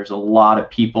ready. There's a lot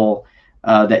of people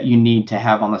that you need to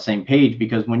have on the same page,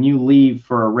 because when you leave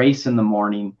for a race in the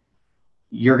morning,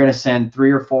 you're going to send 3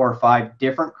 or 4 or 5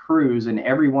 different crews, and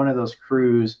every one of those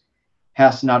crews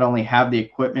has to not only have the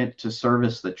equipment to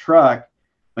service the truck,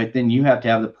 but then you have to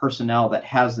have the personnel that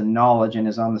has the knowledge and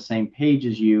is on the same page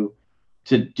as you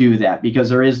to do that,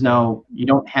 because you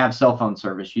don't have cell phone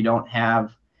service. You don't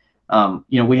have,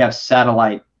 we have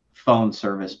satellite phone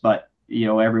service, but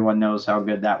everyone knows how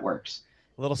good that works.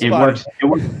 A little spotty. It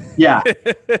works. Yeah.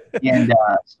 And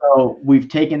so we've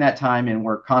taken that time, and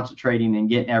we're concentrating and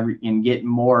getting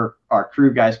more our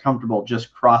crew guys comfortable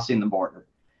just crossing the border,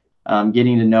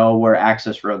 getting to know where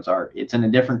access roads are. It's in a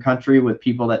different country with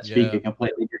people that speak a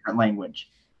completely different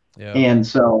language. Yeah. And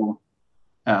so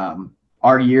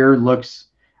our year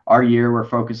we're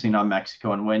focusing on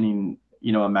Mexico and winning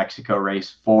a Mexico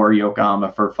race, for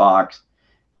Yokohama, for Fox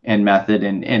and Method,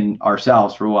 and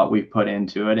ourselves for what we put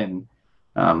into it.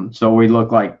 And so we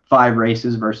look like 5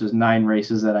 races versus 9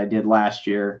 races that I did last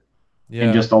year,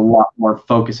 and just a lot more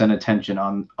focus and attention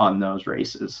on those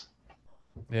races.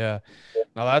 Yeah,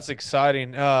 no, that's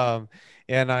exciting.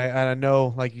 And I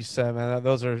know, like you said, man,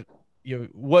 those are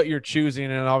what you're choosing,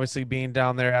 and obviously being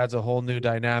down there adds a whole new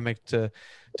dynamic to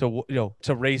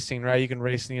racing, right? You can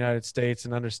race in the United States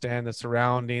and understand the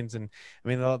surroundings, and I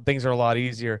mean things are a lot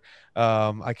easier.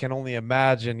 I can only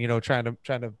imagine, trying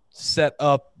to set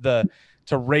up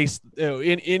to race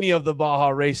in any of the Baja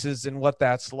races and what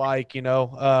that's like,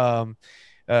 so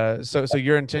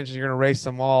your intention, you're going to race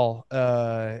them all,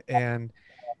 and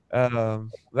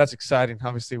that's exciting.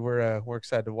 Obviously, we're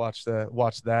excited to watch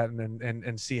that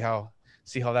and see how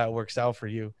that works out for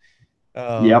you.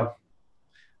 Yep.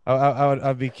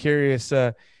 I'd be curious,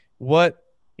 what,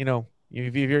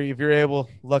 if you're able,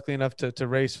 luckily enough to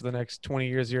race for the next 20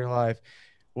 years of your life,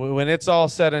 when it's all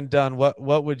said and done,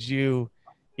 what would you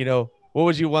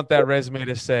want that resume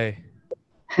to say?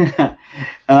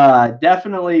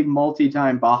 Definitely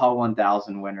multi-time Baja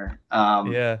 1000 winner.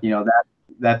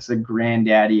 That's the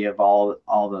granddaddy of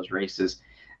all those races.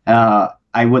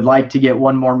 I would like to get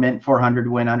one more Mint 400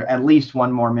 win at least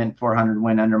one more Mint 400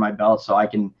 win under my belt, so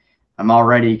I'm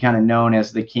already kind of known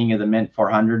as the king of the Mint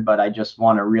 400, but I just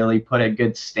want to really put a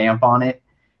good stamp on it.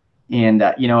 And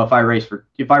if I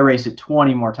race it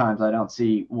 20 more times, I don't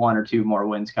see 1 or 2 more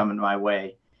wins coming my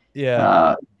way.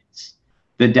 Yeah.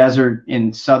 The desert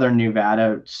in southern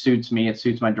Nevada suits me. It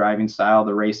suits my driving style.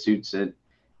 The race suits it,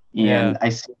 and I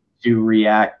seem to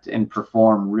react and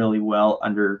perform really well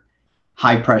under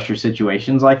high pressure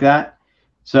situations like that.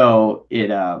 So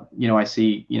I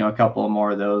see a couple of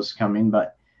more of those coming,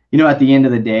 but at the end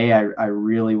of the day, I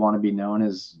really want to be known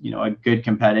as a good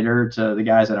competitor to the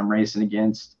guys that I'm racing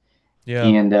against,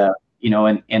 and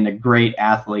and a great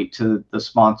athlete to the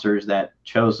sponsors that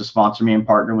chose to sponsor me and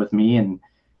partner with me, and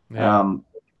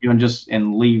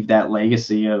and leave that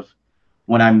legacy of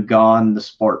when I'm gone, the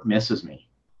sport misses me.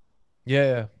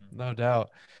 Yeah, no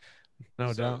doubt.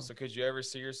 No doubt. So could you ever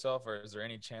see yourself, or is there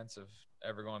any chance of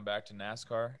ever going back to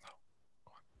NASCAR?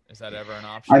 Is that ever an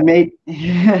option?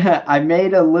 I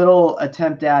made a little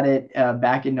attempt at it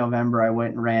back in November. I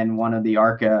went and ran one of the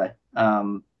ARCA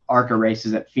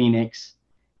races at Phoenix,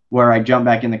 where I jumped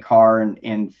back in the car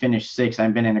and finished 6th.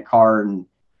 I've been in a car in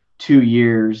 2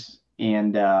 years,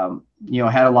 and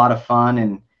had a lot of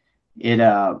fun. And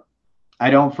I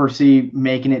don't foresee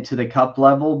making it to the cup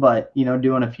level, but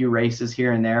doing a few races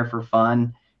here and there for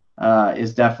fun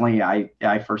is definitely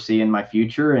I foresee in my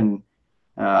future. And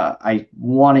I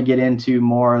want to get into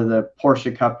more of the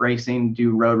Porsche Cup racing,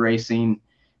 do road racing,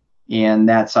 and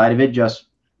that side of it, just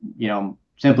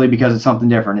simply because it's something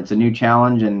different. It's a new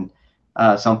challenge and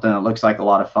something that looks like a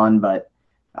lot of fun. But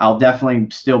I'll definitely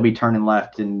still be turning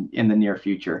left in the near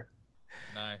future.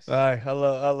 Nice. I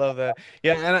love that.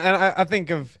 Yeah, and I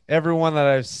think of everyone that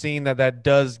I've seen that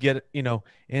does get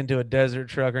into a desert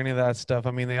truck or any of that stuff.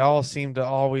 I mean, they all seem to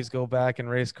always go back and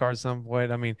race cars at some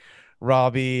point. I mean,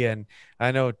 Robbie, and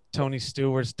I know Tony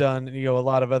Stewart's done a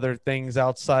lot of other things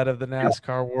outside of the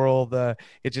NASCAR world.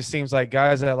 It just seems like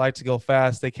guys that like to go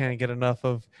fast, they can't get enough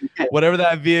of whatever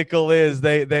that vehicle is.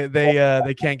 They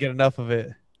can't get enough of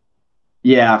it.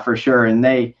 Yeah, for sure. And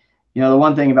they, the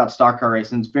one thing about stock car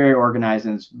racing, it's very organized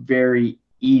and it's very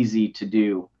easy to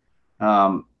do.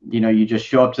 You just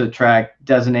show up to the track,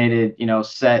 designated,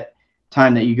 set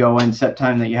time that you go in, set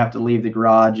time that you have to leave the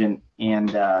garage, and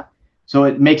so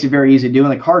it makes it very easy to do.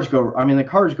 And the cars go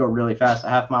really fast. A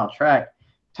half-mile track,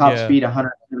 top speed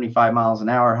 175 miles an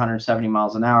hour, 170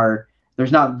 miles an hour.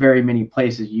 There's not very many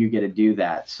places you get to do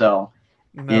that. So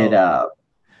it's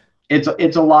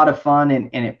a lot of fun,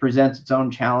 and it presents its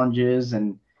own challenges.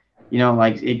 And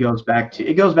like it goes back to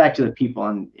the people,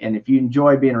 and if you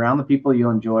enjoy being around the people,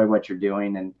 you'll enjoy what you're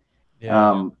doing. And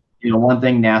one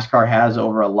thing NASCAR has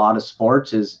over a lot of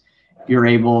sports is you're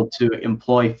able to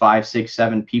employ 5, 6,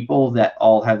 7 people that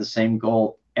all have the same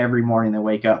goal every morning they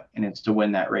wake up, and it's to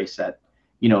win that race that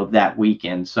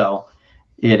weekend. So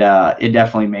it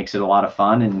definitely makes it a lot of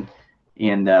fun,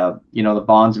 and the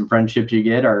bonds and friendships you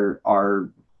get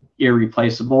are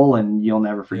irreplaceable, and you'll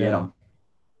never forget them.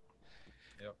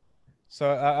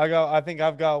 So I think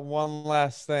I've got one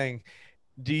last thing.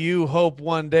 Do you hope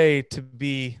one day to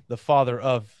be the father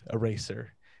of a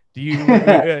racer? Do you,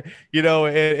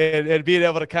 and being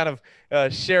able to kind of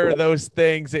share those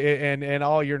things and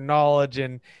all your knowledge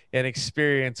and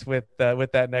experience with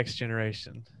that next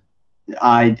generation?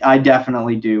 I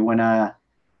definitely do. When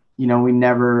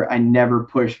I never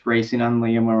pushed racing on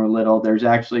Liam when we were little. There's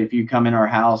actually, if you come in our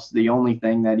house, the only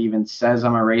thing that even says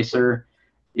I'm a racer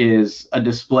is a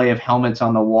display of helmets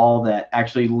on the wall that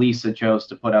actually Lisa chose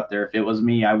to put up there. If it was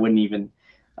me, I wouldn't even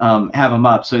have them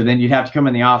up. So then you'd have to come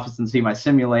in the office and see my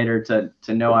simulator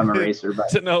to know I'm a racer. But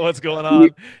to know what's going on.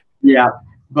 Yeah.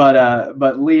 But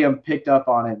Liam picked up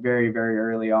on it very, very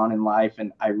early on in life,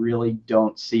 and I really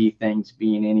don't see things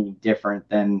being any different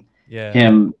than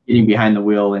him getting behind the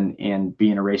wheel and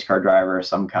being a race car driver of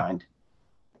some kind.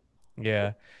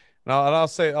 Yeah. No, and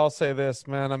I'll say this,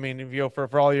 man. I mean, if you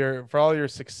for all your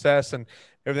success and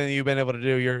everything that you've been able to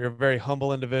do, you're a very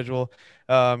humble individual.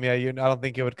 I don't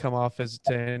think it would come off as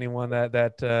to anyone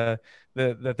that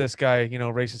this guy,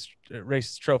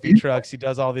 races trophy trucks. He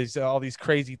does all these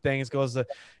crazy things, goes a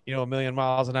million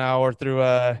miles an hour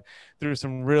through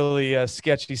some really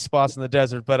sketchy spots in the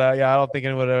desert. But I don't think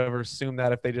anyone would ever assume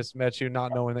that if they just met you,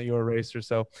 not knowing that you're a racer.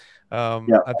 So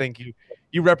I think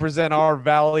you represent our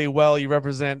valley well. You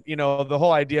represent, the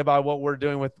whole idea about what we're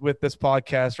doing with this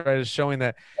podcast, right, is showing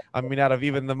that, I mean, out of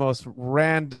even the most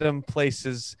random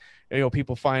places,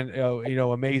 people find,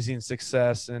 amazing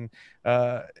success. And,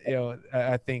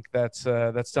 I think that's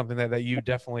something that you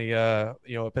definitely,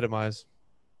 epitomize.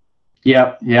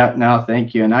 Yeah. No,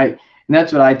 thank you. And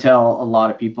that's what I tell a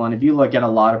lot of people. And if you look at a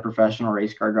lot of professional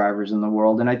race car drivers in the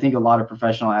world, and I think a lot of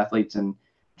professional athletes in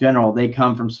general, they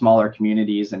come from smaller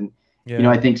communities. And,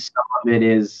 I think some of it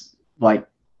is like,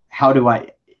 how do I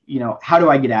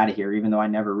get out of here? Even though I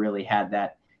never really had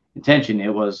that intention,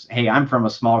 it was, hey, I'm from a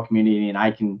small community and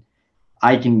I can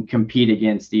compete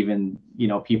against even,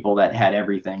 people that had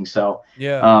everything. So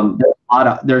there's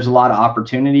a lot of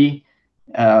opportunity,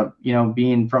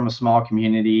 being from a small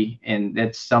community. And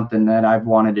that's something that I've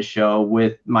wanted to show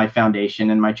with my foundation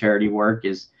and my charity work,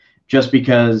 is just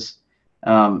because,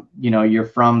 you're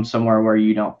from somewhere where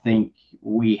you don't think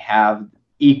we have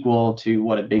equal to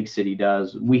what a big city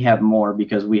does. We have more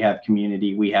because we have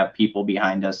community, we have people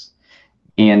behind us.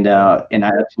 And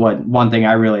that's one thing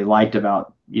I really liked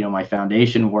about, my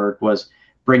foundation work, was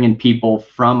bringing people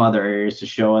from other areas to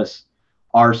show us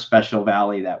our special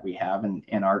valley that we have,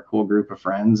 and our cool group of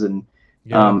friends, and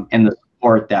the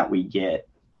support that we get.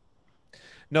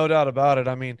 No doubt about it.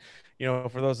 I mean,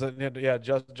 for those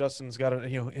that, Justin's got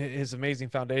his amazing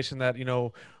foundation that,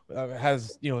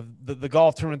 has, the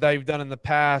golf tournament that you've done in the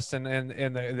past, and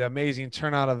the amazing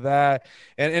turnout of that.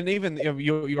 And even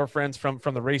your friends from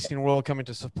the racing world coming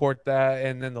to support that.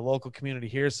 And then the local community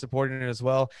here is supporting it as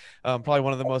well. Probably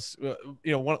one of the most,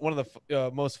 one of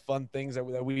the most fun things that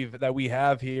we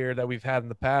have here, that we've had in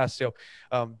the past. So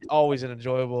always an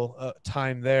enjoyable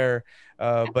time there.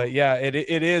 But yeah,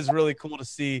 it is really cool to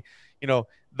see,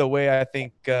 the way I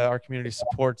think our community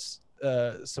supports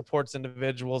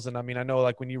individuals. And I mean, I know,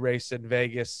 like, when you race in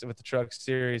Vegas with the Truck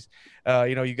Series,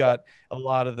 you got a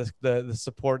lot of the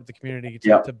support of the community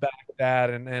to back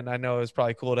that. And I know it's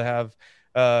probably cool to have,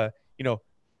 a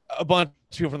bunch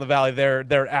of people from the Valley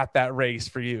they're at that race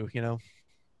for you,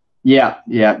 Yeah.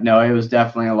 No, it was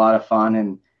definitely a lot of fun.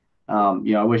 And,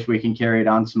 I wish we can carry it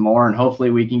on some more, and hopefully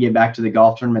we can get back to the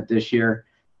golf tournament this year.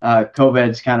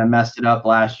 COVID's kind of messed it up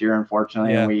last year,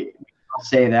 unfortunately. And we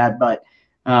say that, but,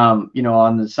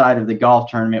 on the side of the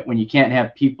golf tournament, when you can't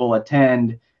have people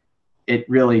attend, it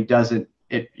really doesn't,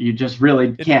 you just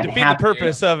really can't have the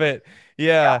purpose of it.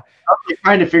 Yeah. I'm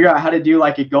trying to figure out how to do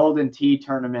like a golden tee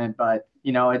tournament, but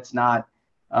it's not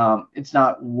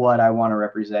what I want to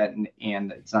represent,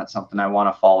 and it's not something I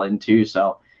want to fall into.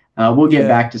 So we'll get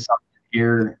back to something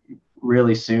here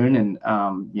really soon, and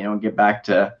get back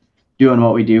to doing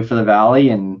what we do for the Valley.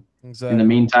 And in the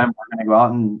meantime, we're going to go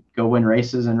out and go win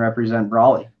races and represent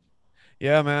Brawley.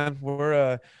 Yeah, man,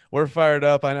 we're fired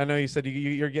up. I know you said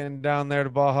you're getting down there to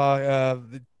Baja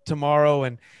tomorrow,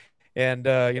 and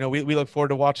we look forward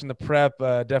to watching the prep.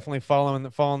 Definitely following the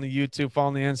YouTube,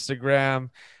 following the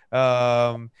Instagram,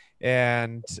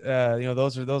 and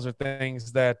those are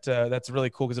things that's really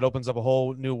cool, because it opens up a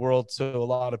whole new world to a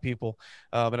lot of people.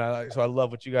 So I love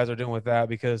what you guys are doing with that,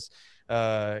 because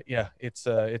it's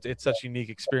such a unique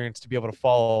experience to be able to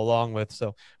follow along with.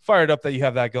 So fired up that you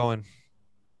have that going.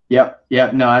 Yep.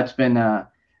 No, it's been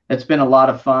a lot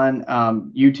of fun.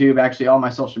 YouTube, actually, all my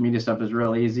social media stuff is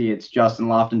real easy. It's Justin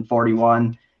Lofton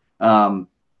 41.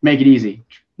 Make it easy.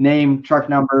 Name, truck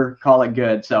number, call it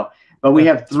good. So, but we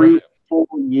have 3 full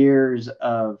years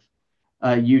of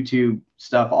YouTube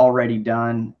stuff already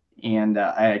done, and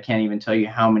I can't even tell you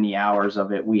how many hours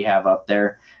of it we have up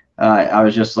there. I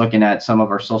was just looking at some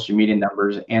of our social media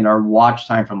numbers, and our watch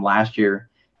time from last year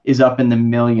is up in the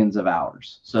millions of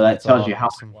hours. So that tells you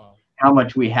how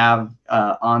much we have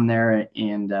on there.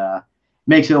 And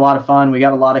makes it a lot of fun. We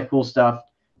got a lot of cool stuff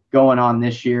going on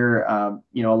this year.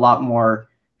 You know, a lot more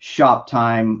shop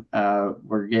time.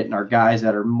 We're getting our guys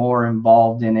that are more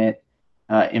involved in it,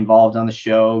 involved on the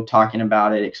show, talking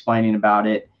about it, explaining about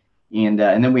it. And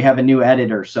then we have a new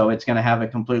editor, so it's going to have a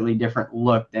completely different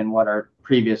look than what our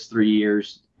previous 3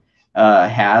 years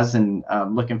has. And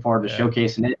looking forward to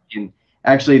showcasing it. And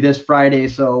actually this Friday,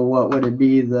 so what would it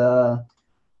be, the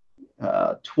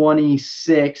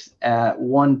 26th at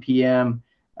 1 p.m.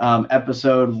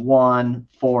 Episode 1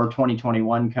 for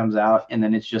 2021 comes out, and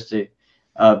then it's just a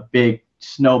big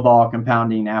snowball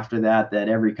compounding after that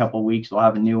every couple of weeks we'll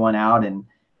have a new one out, and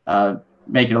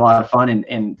make it a lot of fun,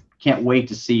 and can't wait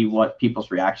to see what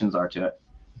people's reactions are to it.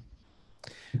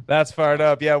 That's fired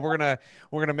up. Yeah, we're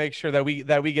gonna make sure that we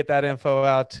get that info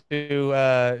out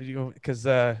too, because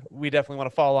we definitely want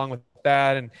to follow along with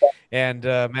that. And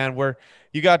man,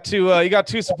 you got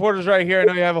two supporters right here. I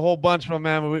know you have a whole bunch of them,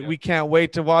 man. We can't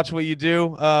wait to watch what you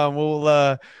do.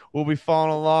 We'll be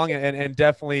following along, and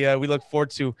definitely we look forward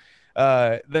to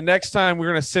the next time we're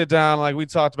gonna sit down, like we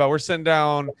talked about. We're sitting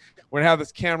down. We're gonna have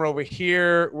this camera over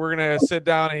here. We're gonna sit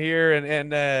down here and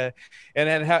then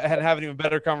have an even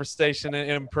better conversation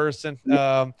in person.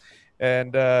 No,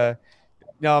 man.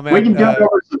 We can do it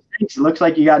over some drinks. It looks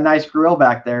like you got a nice grill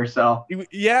back there. So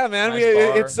yeah, man.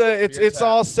 Nice It's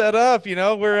all set up. You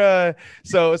know, we're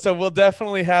so we'll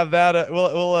definitely have that.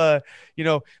 We'll you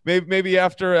know, maybe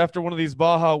after one of these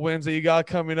Baja wins that you got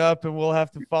coming up, and we'll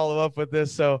have to follow up with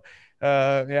this. So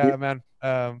yeah, man.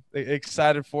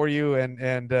 Excited for you,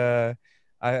 and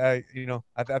I you know,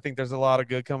 I think there's a lot of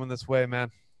good coming this way, man.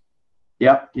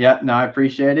 Yep. No, I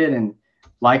appreciate it, and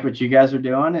like what you guys are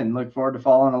doing, and look forward to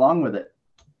following along with it.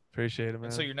 Appreciate it, man.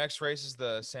 And so your next race is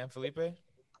the San Felipe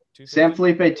 250? San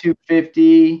Felipe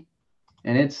 250,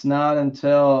 and it's not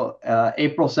until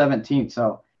April 17th,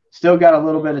 so still got a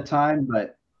little bit of time.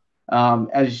 But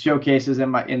as showcases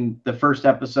in the first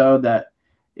episode, that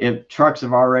if trucks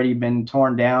have already been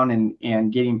torn down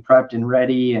and getting prepped and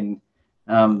ready, and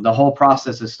the whole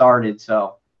process has started.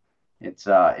 So it's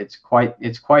quite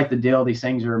the deal. These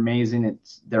things are amazing.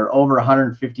 They're over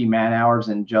 150 man hours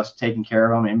and just taking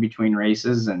care of them in between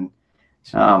races, and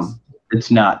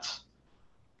it's nuts.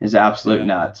 It's absolute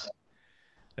nuts.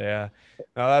 Yeah,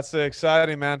 no, that's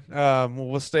exciting, man.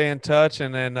 We'll stay in touch,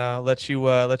 and then let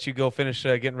you go finish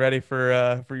getting ready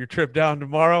for your trip down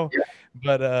tomorrow. Yeah.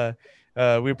 But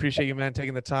we appreciate you, man,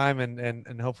 taking the time,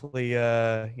 and hopefully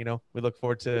you know, we look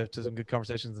forward to some good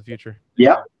conversations in the future.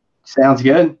 Yeah, sounds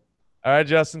good. All right,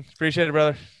 Justin, appreciate it,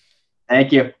 brother.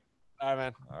 Thank you. All right,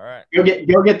 man. All right. Go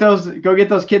get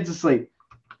those kids to sleep.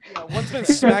 Yeah, one's been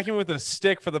smacking me with a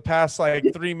stick for the past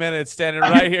like 3 minutes, standing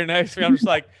right here next to me. I'm just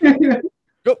like,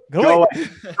 go away.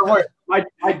 Don't worry.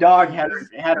 My dog had her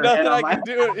Nothing head on I can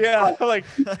do it. Yeah, like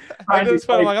I'm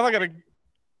not gonna.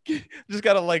 Just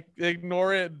gotta like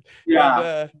ignore it.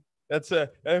 Yeah. And,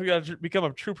 I've got to become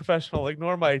a true professional.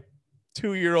 Ignore my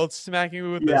 2-year-old smacking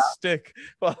me with a stick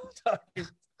while I'm talking.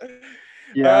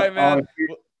 Yeah. All right, man.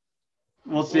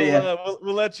 We'll see you.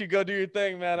 We'll let you go do your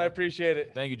thing, man. I appreciate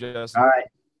it. Thank you, Justin. All right.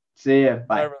 See you.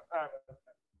 Bye. All right,